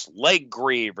 this leg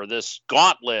greave or this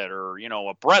gauntlet or,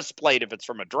 a breastplate if it's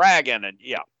from a dragon. And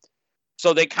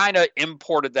so they kind of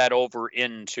imported that over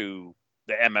into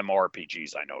the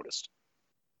MMORPGs, I noticed.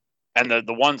 And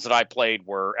the ones that I played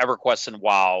were EverQuest and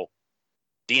WoW,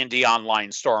 D&D Online,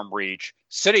 Stormreach,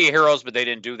 City of Heroes, but they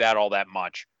didn't do that all that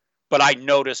much. But I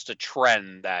noticed a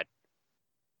trend that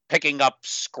picking up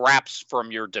scraps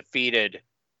from your defeated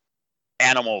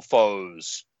animal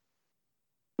foes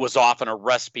was often a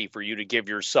recipe for you to give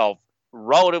yourself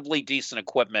relatively decent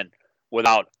equipment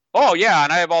without,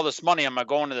 and I have all this money, I'm going to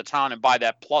go into the town and buy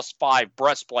that +5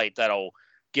 breastplate that'll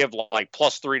give like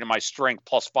 +3 to my strength,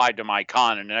 +5 to my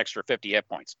con, and an extra 50 hit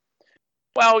points.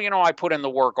 Well, I put in the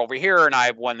work over here, and I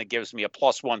have one that gives me a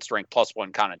 +1 strength,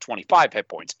 +1 con, and 25 hit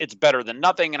points. It's better than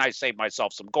nothing, and I save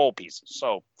myself some gold pieces.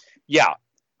 So,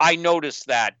 I noticed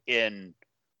that in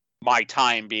my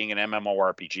time being an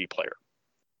MMORPG player,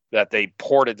 that they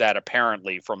ported that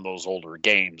apparently from those older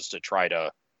games to try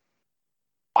to,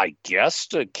 I guess,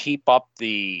 to keep up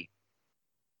the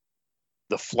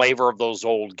flavor of those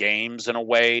old games in a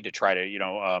way, to try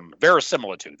to,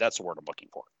 verisimilitude. That's the word I'm looking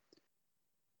for.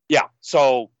 Yeah,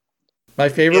 so my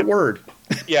favorite word.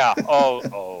 Yeah.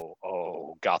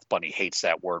 Goth Bunny hates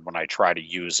that word when I try to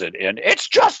use it, and it's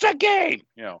just a game.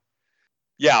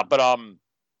 Yeah, but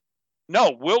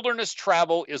no, wilderness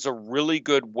travel is a really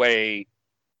good way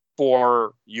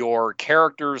for your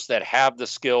characters that have the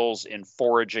skills in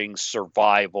foraging,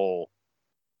 survival,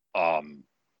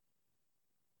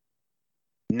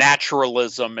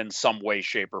 naturalism in some way,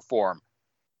 shape, or form.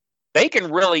 They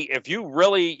can really, if you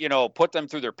really, put them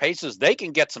through their paces, they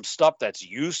can get some stuff that's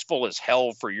useful as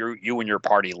hell for you and your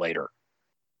party later.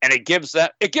 And it gives them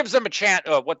a chance.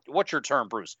 What's your term,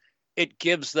 Bruce? It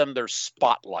gives them their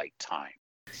spotlight time.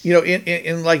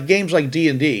 In like games like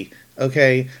D&D,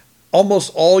 okay,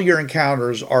 almost all your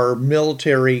encounters are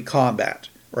military combat,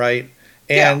 right?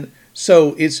 And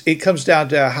so it comes down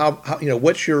to how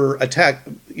what's your attack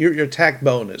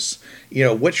bonus,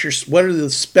 what are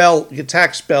the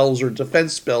attack spells or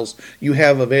defense spells you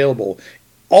have available.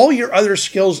 All your other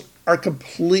skills are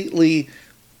completely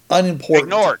unimportant.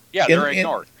 Ignored. Yeah, they're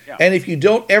ignored. Yeah. And if you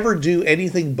don't ever do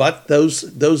anything but those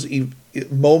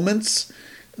moments,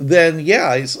 then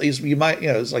you might,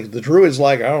 it's like the druid's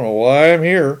like, I don't know why I'm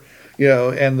here.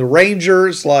 And the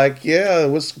ranger's like,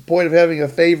 what's the point of having a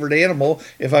favorite animal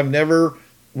if I'm never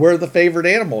where the favorite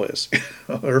animal is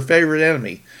or favorite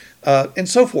enemy, and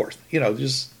so forth. Why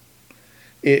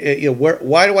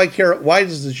do I care? Why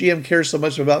does the GM care so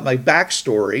much about my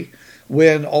backstory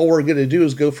when all we're going to do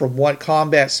is go from one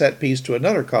combat set piece to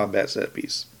another combat set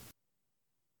piece?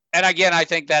 And again, I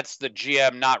think that's the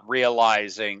GM not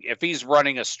realizing if he's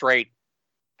running a straight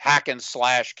hack and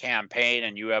slash campaign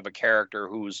and you have a character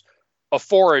who's a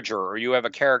forager, or you have a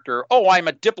character, I'm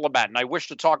a diplomat and I wish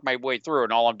to talk my way through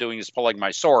and all I'm doing is pulling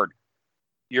my sword.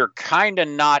 You're kind of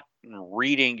not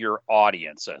reading your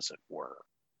audience, as it were.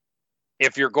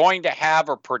 If you're going to have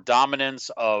a predominance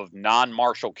of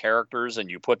non-martial characters and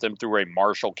you put them through a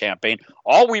martial campaign,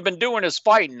 all we've been doing is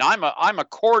fighting. I'm a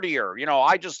courtier.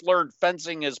 I just learned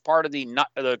fencing as part of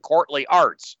the courtly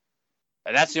arts.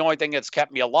 And that's the only thing that's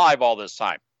kept me alive all this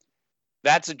time.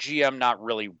 That's a GM not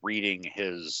really reading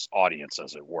his audience,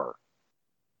 as it were.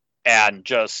 And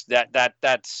just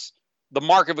that's the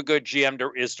mark of a good GM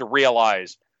is to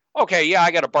realize, okay, I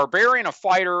got a barbarian, a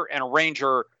fighter, and a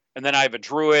ranger, and then I have a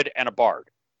druid and a bard.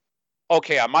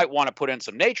 okay, I might want to put in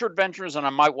some nature adventures, and I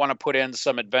might want to put in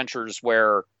some adventures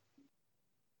where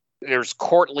there's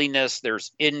courtliness,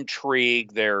 there's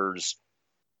intrigue, there's,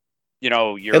 At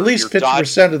least your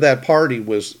 50% of that party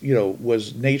was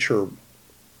nature,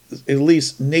 at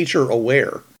least nature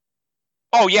aware.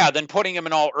 Oh yeah, then putting him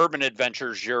in all urban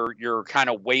adventures, you're kind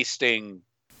of wasting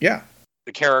the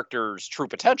character's true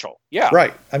potential. Yeah.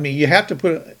 Right. I mean, you have to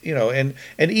put, and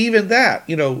even that,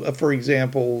 for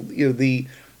example, the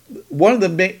one of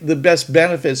the best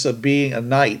benefits of being a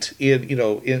knight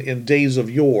in days of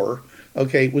yore,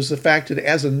 okay, was the fact that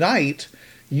as a knight,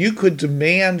 you could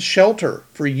demand shelter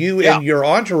for you and your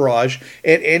entourage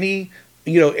at any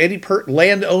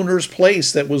landowner's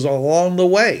place that was along the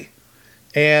way.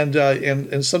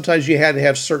 And sometimes you had to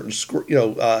have certain,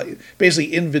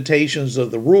 basically invitations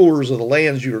of the rulers of the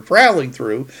lands you were traveling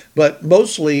through. But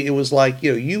mostly it was like,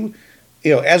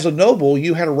 as a noble,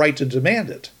 you had a right to demand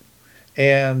it.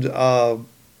 And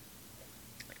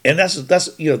that's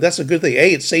a good thing.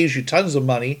 It saves you tons of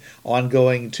money on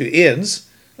going to inns.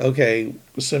 Okay,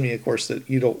 assuming of course that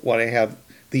you don't want to have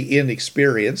the inn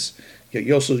experience.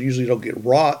 You also usually don't get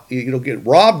robbed. You don't get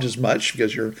robbed as much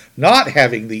because you're not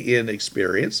having the inn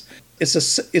experience. It's a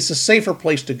safer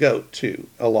place to go to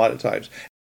a lot of times.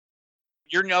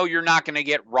 You're not going to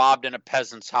get robbed in a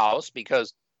peasant's house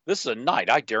because this is a knight.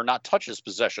 I dare not touch his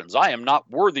possessions. I am not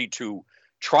worthy to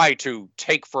try to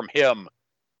take from him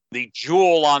the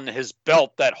jewel on his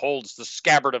belt that holds the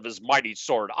scabbard of his mighty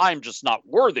sword. I'm just not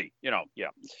worthy, Yeah.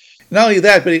 Not only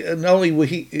that, but not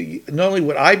only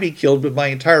would I be killed, but my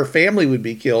entire family would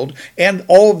be killed, and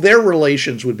all of their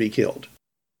relations would be killed.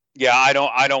 Yeah, I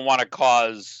don't want to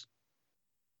cause,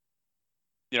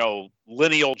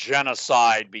 lineal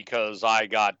genocide because I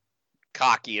got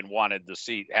cocky and wanted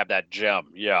to have that gem.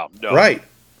 Yeah, no.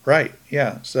 Right,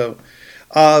 yeah. So,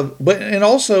 and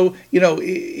also,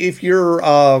 if you're,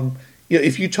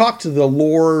 if you talk to the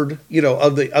lord,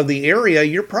 of the area,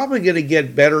 you're probably going to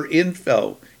get better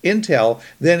intel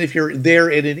than if you're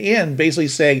there at an inn, basically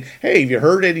saying, "Hey, have you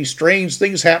heard any strange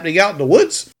things happening out in the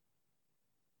woods?"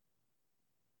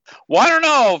 Well, I don't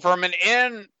know. From an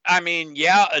inn, I mean,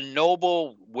 yeah, a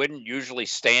noble wouldn't usually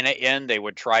stay in an inn. They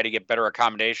would try to get better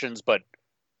accommodations, but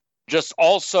just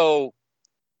also,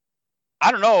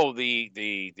 I don't know,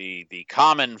 the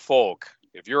common folk.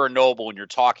 If you're a noble and you're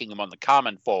talking among the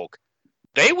common folk,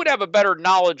 they would have a better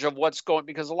knowledge of what's going,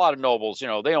 because a lot of nobles, they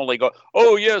only go,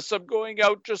 "Oh yes, I'm going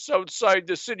out just outside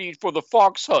the city for the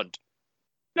fox hunt."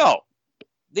 No,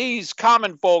 these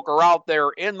common folk are out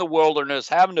there in the wilderness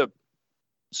having to,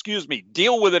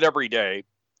 deal with it every day.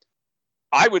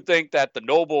 I would think that the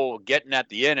noble getting at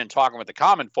the inn and talking with the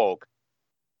common folk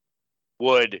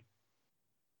would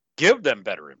give them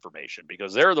better information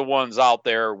because they're the ones out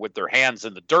there with their hands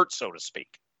in the dirt, so to speak.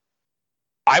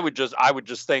 I would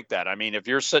just think that. I mean, if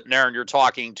you're sitting there and you're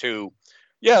talking to,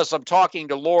 yes, I'm talking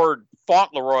to Lord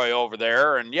Fauntleroy over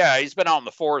there, and yeah, he's been out in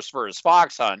the forest for his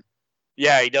fox hunt.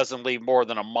 Yeah, he doesn't leave more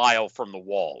than a mile from the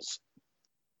walls.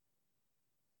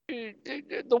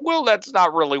 That's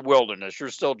not really wilderness. You're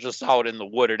still just out in the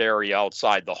wooded area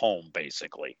outside the home,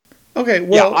 basically. Okay,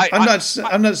 well, yeah,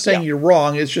 I'm not saying you're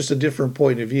wrong. It's just a different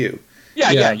point of view.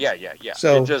 Yeah.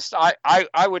 So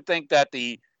I would think that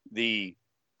the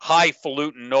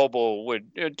highfalutin noble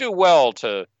would do well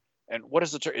to, and what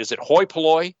is it? Is it hoi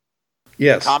polloi?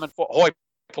 Yes. Hoi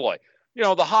polloi.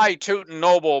 The high tootin'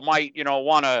 noble might,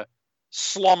 want to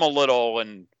slum a little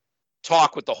and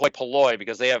talk with the hoi polloi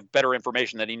because they have better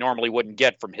information that he normally wouldn't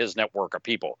get from his network of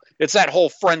people. It's that whole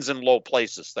friends in low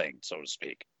places thing, so to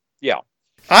speak. Yeah.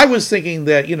 I was thinking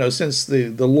that, since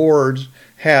the Lord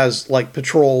has like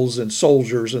patrols and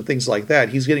soldiers and things like that,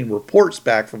 he's getting reports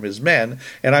back from his men,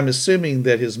 and I'm assuming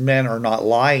that his men are not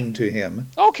lying to him.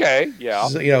 Okay, yeah.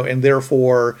 So, and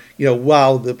therefore,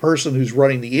 while the person who's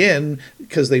running the inn,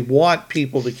 because they want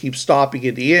people to keep stopping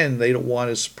at the inn, they don't want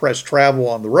to suppress travel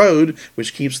on the road,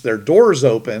 which keeps their doors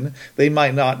open, they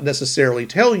might not necessarily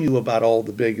tell you about all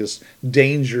the biggest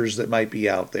dangers that might be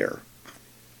out there.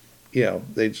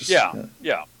 They just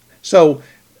yeah. So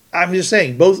I'm just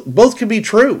saying both can be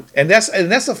true, and that's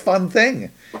a fun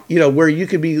thing, where you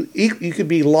could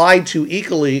be lied to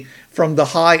equally from the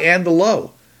high and the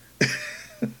low,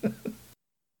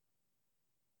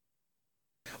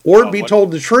 or be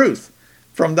told the truth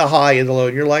from the high and the low.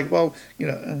 And you're like, well,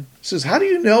 says, how do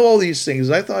you know all these things?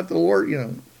 I thought the Lord,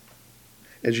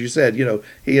 as you said,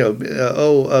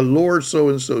 Lord so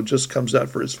and so just comes out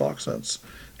for his fox hunts.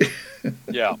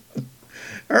 Yeah.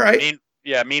 All right.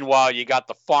 Meanwhile, you got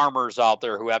the farmers out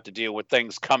there who have to deal with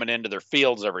things coming into their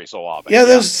fields every so often. Yeah,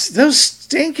 those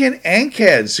stinking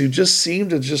ankheads who just seem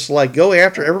to just like go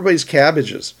after everybody's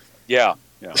cabbages. Yeah.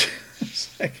 Yeah.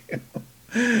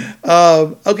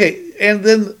 Okay, and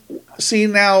then see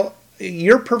now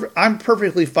I'm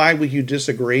perfectly fine with you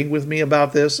disagreeing with me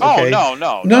about this. Oh, Okay, no.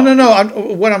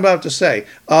 what I'm about to say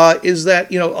is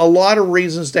that a lot of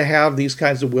reasons to have these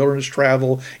kinds of wilderness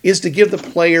travel is to give the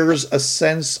players a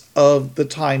sense of the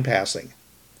time passing.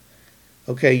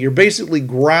 Okay, you're basically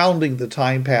grounding the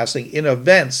time passing in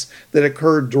events that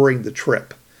occurred during the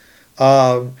trip.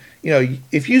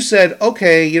 If you said,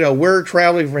 okay, we're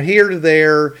traveling from here to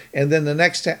there, and then the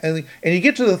next town, and you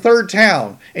get to the third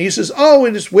town, and you says, oh,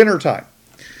 and it's wintertime.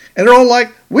 And they're all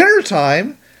like,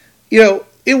 wintertime?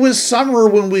 It was summer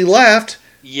when we left.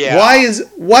 Yeah.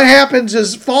 What happens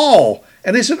is fall?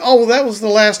 And they said, oh, well, that was the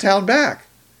last town back.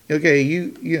 Okay,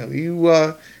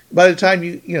 by the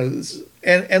time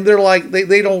and they're like,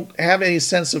 they don't have any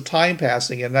sense of time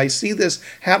passing. And I see this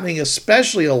happening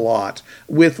especially a lot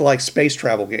with like space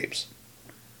travel games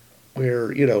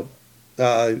where,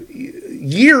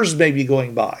 years may be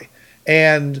going by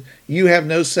and you have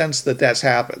no sense that that's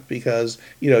happened because,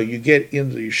 you get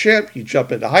into your ship, you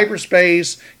jump into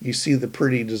hyperspace, you see the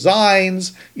pretty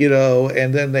designs,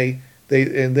 and then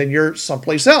and then you're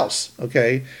someplace else.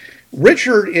 Okay.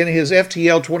 Richard, in his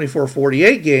FTL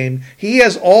 2448 game, he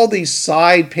has all these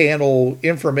side panel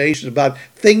information about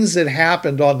things that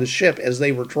happened on the ship as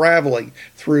they were traveling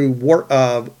through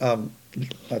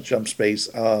not jump space,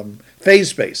 phase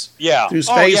space. Yeah. Through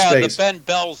space. The Ben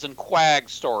Bells and Quag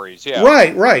stories. Yeah.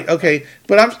 Right. Okay.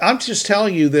 But I'm just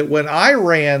telling you that when I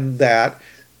ran that,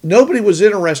 nobody was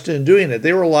interested in doing it.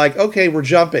 They were like, okay, we're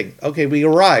jumping. Okay, we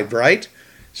arrived, right?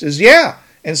 Says, yeah.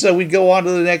 And so we'd go on to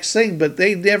the next thing, but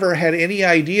they never had any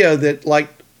idea that like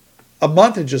a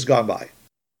month had just gone by.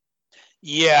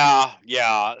 Yeah.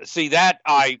 See that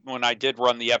when I did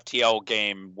run the FTL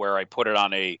game where I put it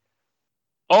on it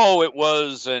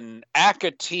was an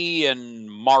Akati and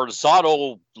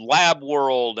Marzotto lab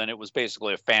world, and it was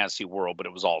basically a fantasy world, but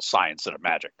it was all science and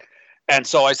magic. And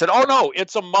so I said, oh no,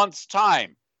 it's a month's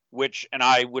time. And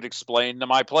I would explain to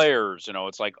my players,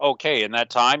 it's like, okay, in that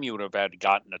time, you would have had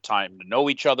gotten a time to know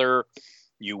each other.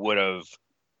 You would have,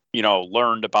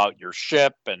 learned about your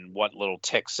ship and what little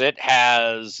ticks it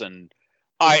has. And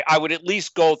I would at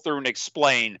least go through and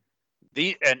explain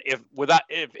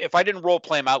if I didn't role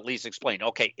play them out, at least explain,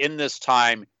 okay, in this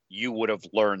time, you would have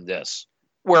learned this,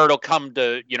 where it'll come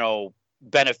to,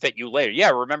 benefit you later.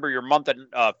 Yeah. Remember your month in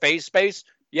phase space?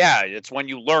 Yeah. It's when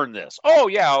you learn this. Oh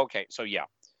yeah. Okay. So yeah.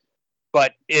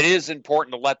 But it is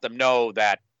important to let them know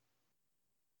that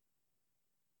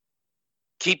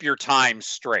keep your time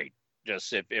straight.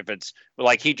 Just if it's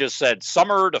like he just said,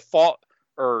 summer to fall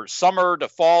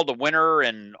to winter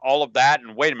and all of that.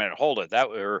 And wait a minute, hold it.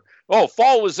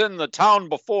 Fall was in the town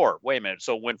before. Wait a minute.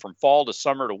 So it went from fall to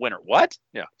summer to winter. What?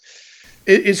 Yeah.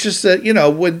 It's just that,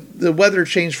 when the weather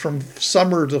changed from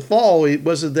summer to fall, it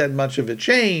wasn't that much of a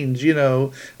change,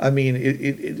 I mean,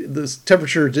 the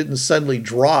temperature didn't suddenly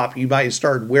drop. You might have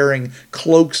started wearing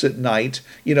cloaks at night,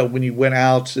 when you went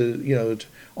out to,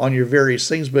 on your various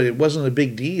things, but it wasn't a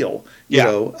big deal,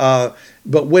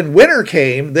 but when winter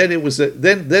came, then it was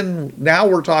then now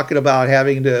we're talking about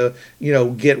having to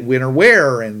get winter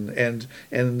wear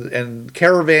and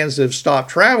caravans have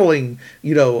stopped traveling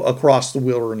across the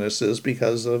wildernesses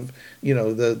because of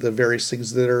the various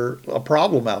things that are a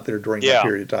problem out there during that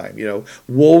period of time.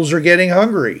 Wolves are getting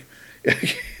hungry.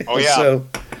 Oh yeah. So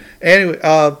anyway,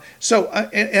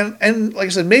 and like I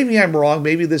said, maybe I'm wrong.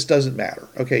 Maybe this doesn't matter.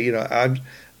 Okay,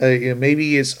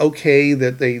 maybe it's okay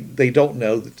that they don't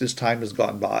know that this time has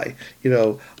gone by.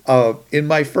 In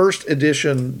my first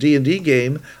edition D&D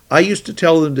game, I used to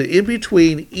tell them that in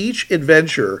between each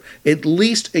adventure, at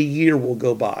least a year will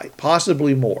go by,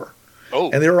 possibly more.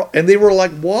 Oh. And they were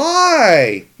like,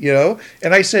 why?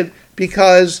 And I said,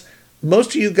 because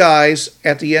most of you guys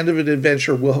at the end of an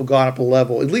adventure will have gone up a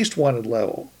level, at least one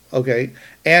level. Okay.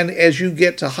 And as you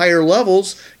get to higher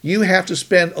levels, you have to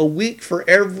spend a week for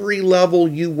every level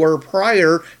you were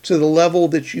prior to the level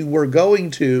that you were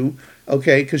going to.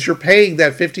 Okay. Because you're paying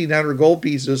that 1,500 gold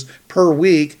pieces per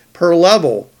week per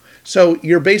level. So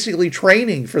you're basically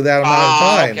training for that amount of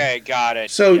time. Okay, got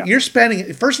it. So you're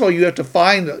spending. First of all, you have to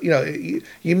find.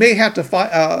 You may have to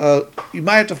find. You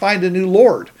might have to find a new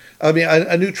lord. I mean,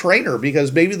 a new trainer,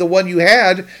 because maybe the one you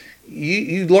had,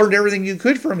 you learned everything you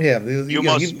could from him. You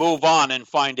must move on and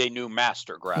find a new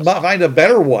master, find a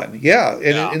better one. Yeah,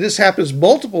 and this happens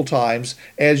multiple times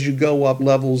as you go up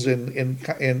levels in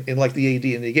like the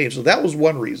AD&D game. So that was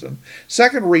one reason.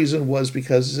 Second reason was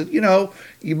because you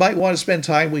might want to spend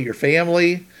time with your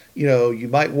family. You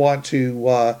might want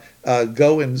to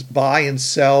go and buy and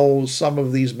sell some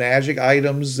of these magic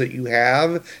items that you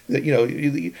have. That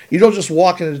you don't just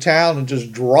walk into town and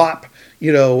just drop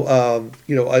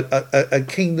a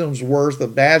kingdom's worth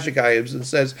of magic items and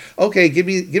says, okay, give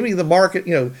me the market,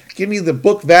 give me the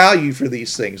book value for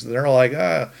these things. And they're like,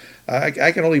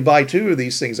 I can only buy 2 of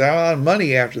these things. I don't have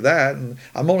money after that, and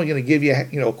I'm only going to give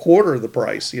you a quarter of the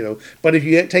price. But if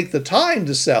you take the time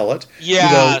to sell it,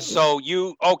 So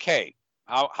okay.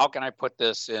 How can I put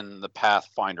this in the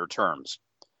Pathfinder terms?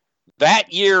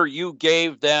 That year you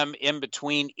gave them in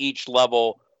between each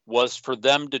level was for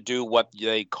them to do what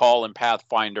they call in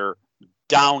Pathfinder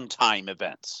downtime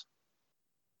events,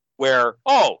 where,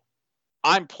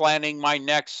 I'm planning my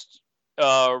next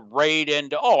raid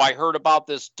into, I heard about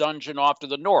this dungeon off to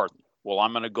the north. Well,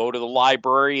 I'm going to go to the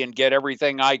library and get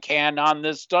everything I can on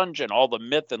this dungeon, all the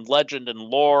myth and legend and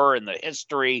lore and the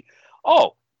history.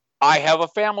 I have a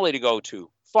family to go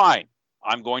to. Fine.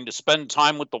 I'm going to spend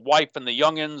time with the wife and the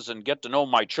youngins and get to know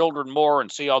my children more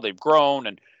and see how they've grown.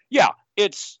 And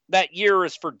it's that year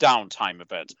is for downtime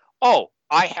events.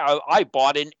 I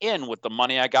bought an inn with the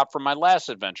money I got from my last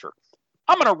adventure.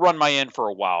 I'm going to run my inn for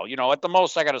a while. At the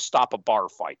most, I got to stop a bar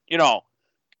fight.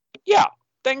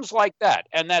 Things like that.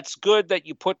 And that's good that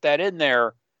you put that in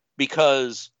there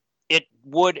because it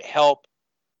would help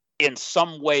in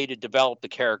some way to develop the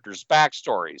characters'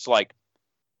 backstories. Like,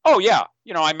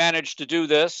 I managed to do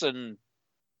this, and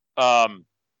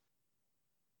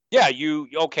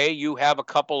you have a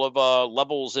couple of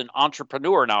levels in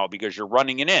entrepreneur now because you're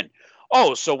running an inn.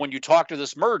 So when you talk to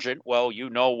this merchant, well, you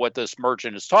know what this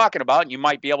merchant is talking about, and you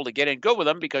might be able to get in good with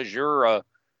them because you're a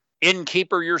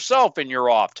innkeeper yourself in your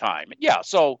off time.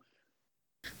 So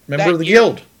member of the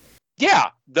guild.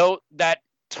 Though that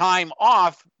time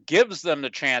off gives them the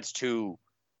chance to,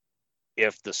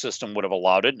 if the system would have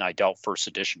allowed it, and I doubt first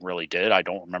edition really did. I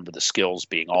don't remember the skills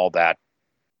being all that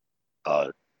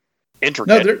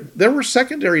intricate. No, there were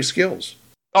secondary skills.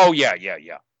 Oh, yeah.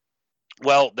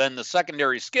 Well, then the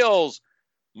secondary skills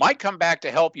might come back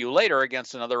to help you later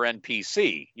against another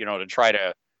NPC, to try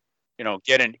to,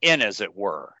 get an in, as it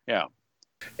were. Yeah.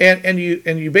 And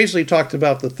you basically talked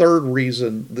about the third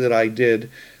reason that I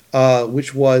did,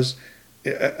 which was,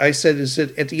 I said, is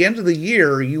that at the end of the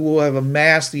year, you will have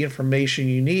amassed the information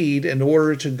you need in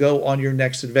order to go on your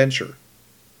next adventure.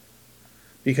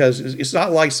 Because it's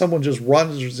not like someone just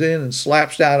runs in and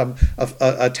slaps down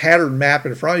a tattered map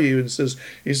in front of you and says,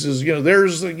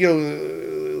 there's,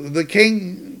 the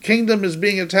kingdom is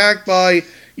being attacked by,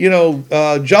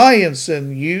 giants,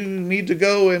 and you need to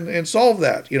go and solve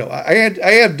that.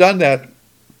 I had done that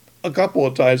a couple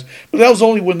of times, but that was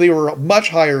only when they were much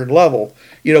higher in level,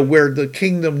 where the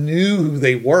kingdom knew who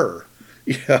they were,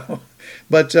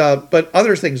 But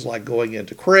other things like going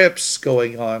into crypts,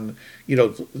 going on,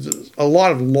 a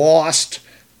lot of lost,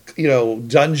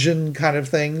 dungeon kind of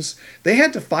things. They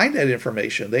had to find that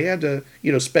information. They had to,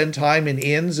 spend time in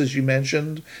inns, as you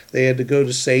mentioned. They had to go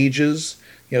to sages.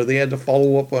 They had to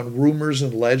follow up on rumors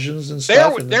and legends and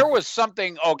stuff. There was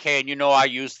something, and I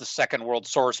used the Second World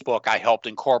source book. I helped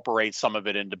incorporate some of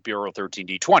it into Bureau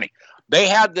 13D20. They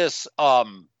had this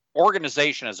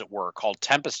organization, as it were, called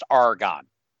Tempest Argon.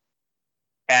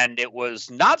 And it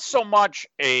was not so much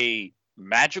a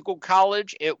magical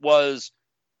college. It was,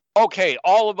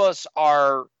 all of us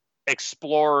are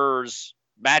explorers,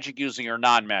 magic using or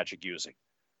non-magic using.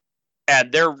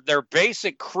 And their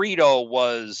basic credo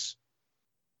was,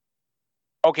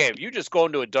 if you just go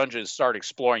into a dungeon and start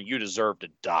exploring, you deserve to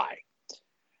die.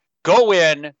 Go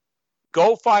in,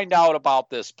 go find out about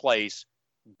this place,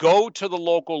 go to the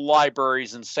local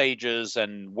libraries and sages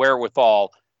and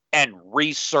wherewithal, and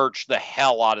research the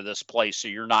hell out of this place so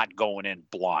you're not going in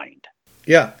blind.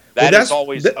 Yeah. That's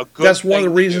always a good That's one of the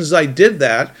reasons I did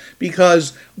that,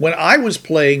 because when I was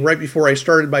playing right before I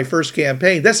started my first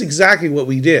campaign, that's exactly what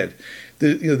we did.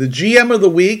 The GM of the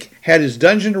week had his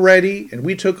dungeon ready, and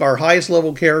we took our highest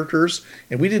level characters,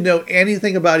 and we didn't know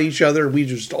anything about each other. We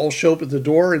just all show up at the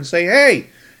door and say, hey,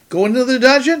 go into the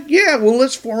dungeon? Yeah, well,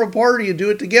 let's form a party and do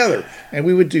it together. And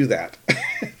we would do that.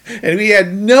 And we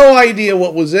had no idea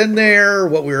what was in there,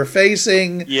 what we were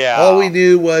facing. Yeah. All we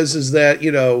knew was that,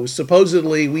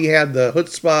 supposedly we had the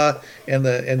chutzpah and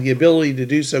the ability to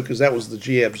do so, because that was the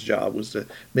GM's job, was to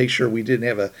make sure we didn't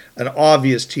have an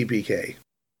obvious TPK.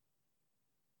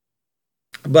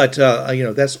 But,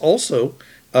 that's also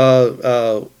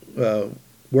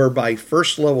where my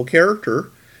first level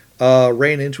character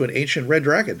ran into an ancient red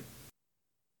dragon.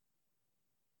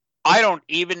 I don't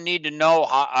even need to know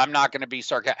how. I'm not going to be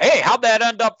sarcastic. Hey, how'd that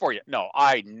end up for you? No,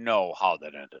 I know how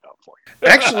that ended up for you.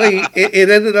 Actually,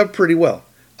 it ended up pretty well.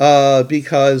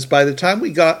 because by the time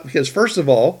because first of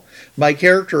all, my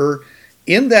character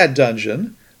in that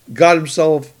dungeon got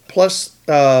himself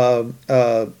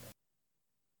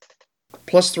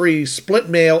 +3 split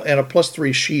mail and a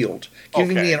 +3 shield,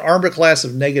 giving me an armor class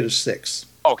of -6.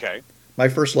 Okay. My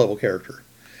first level character.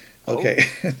 Okay.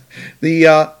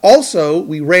 Also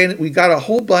we got a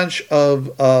whole bunch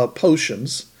of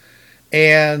potions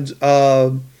and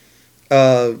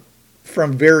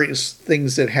from various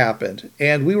things that happened,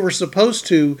 and we were supposed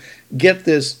to get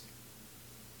this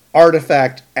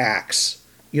artifact axe,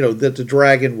 that the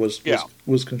dragon was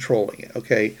controlling it.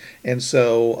 Okay, and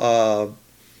so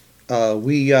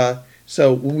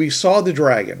so when we saw the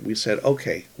dragon, we said,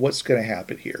 okay, what's going to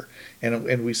happen here?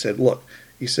 And we said, look,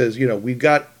 he says, we've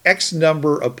got X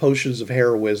number of potions of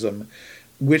heroism,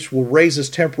 which will raise us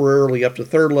temporarily up to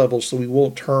 3rd level, so we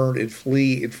won't turn and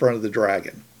flee in front of the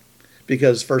dragon.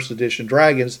 Because 1st edition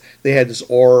dragons, they had this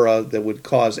aura that would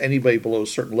cause anybody below a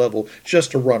certain level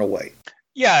just to run away.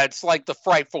 Yeah, it's like the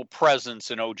frightful presence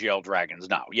in OGL Dragons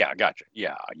now. Yeah, gotcha.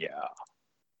 Yeah.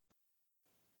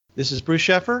 This is Bruce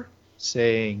Sheffer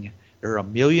saying there are a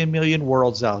million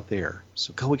worlds out there,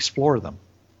 so go explore them.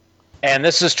 And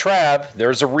this is Trav.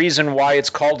 There's a reason why it's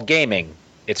called gaming.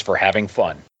 It's for having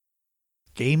fun.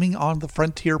 Gaming on the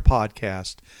Frontier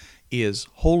podcast is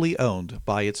wholly owned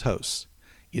by its hosts.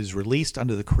 It is released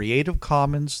under the Creative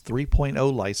Commons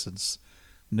 3.0 license.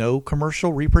 No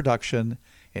commercial reproduction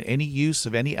and any use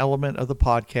of any element of the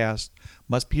podcast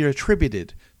must be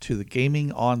attributed to the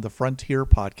Gaming on the Frontier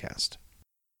podcast.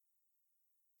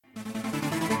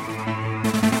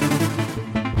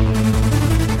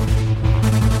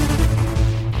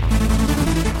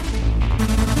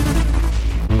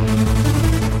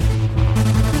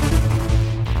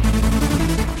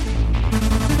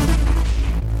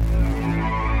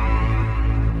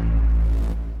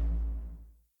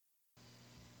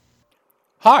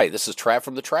 Hi, this is Trav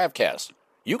from the Travcast.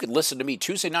 You can listen to me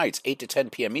Tuesday nights, 8 to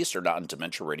 10 p.m. Eastern on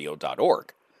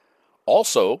DementiaRadio.org.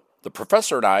 Also, the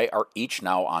Professor and I are each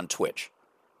now on Twitch.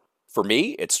 For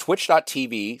me, it's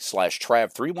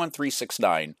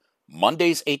twitch.tv/Trav31369,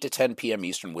 Mondays 8 to 10 p.m.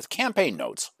 Eastern with campaign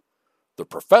notes. The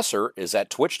Professor is at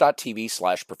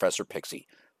twitch.tv/ProfessorPixie.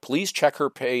 Please check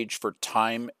her page for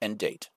time and date.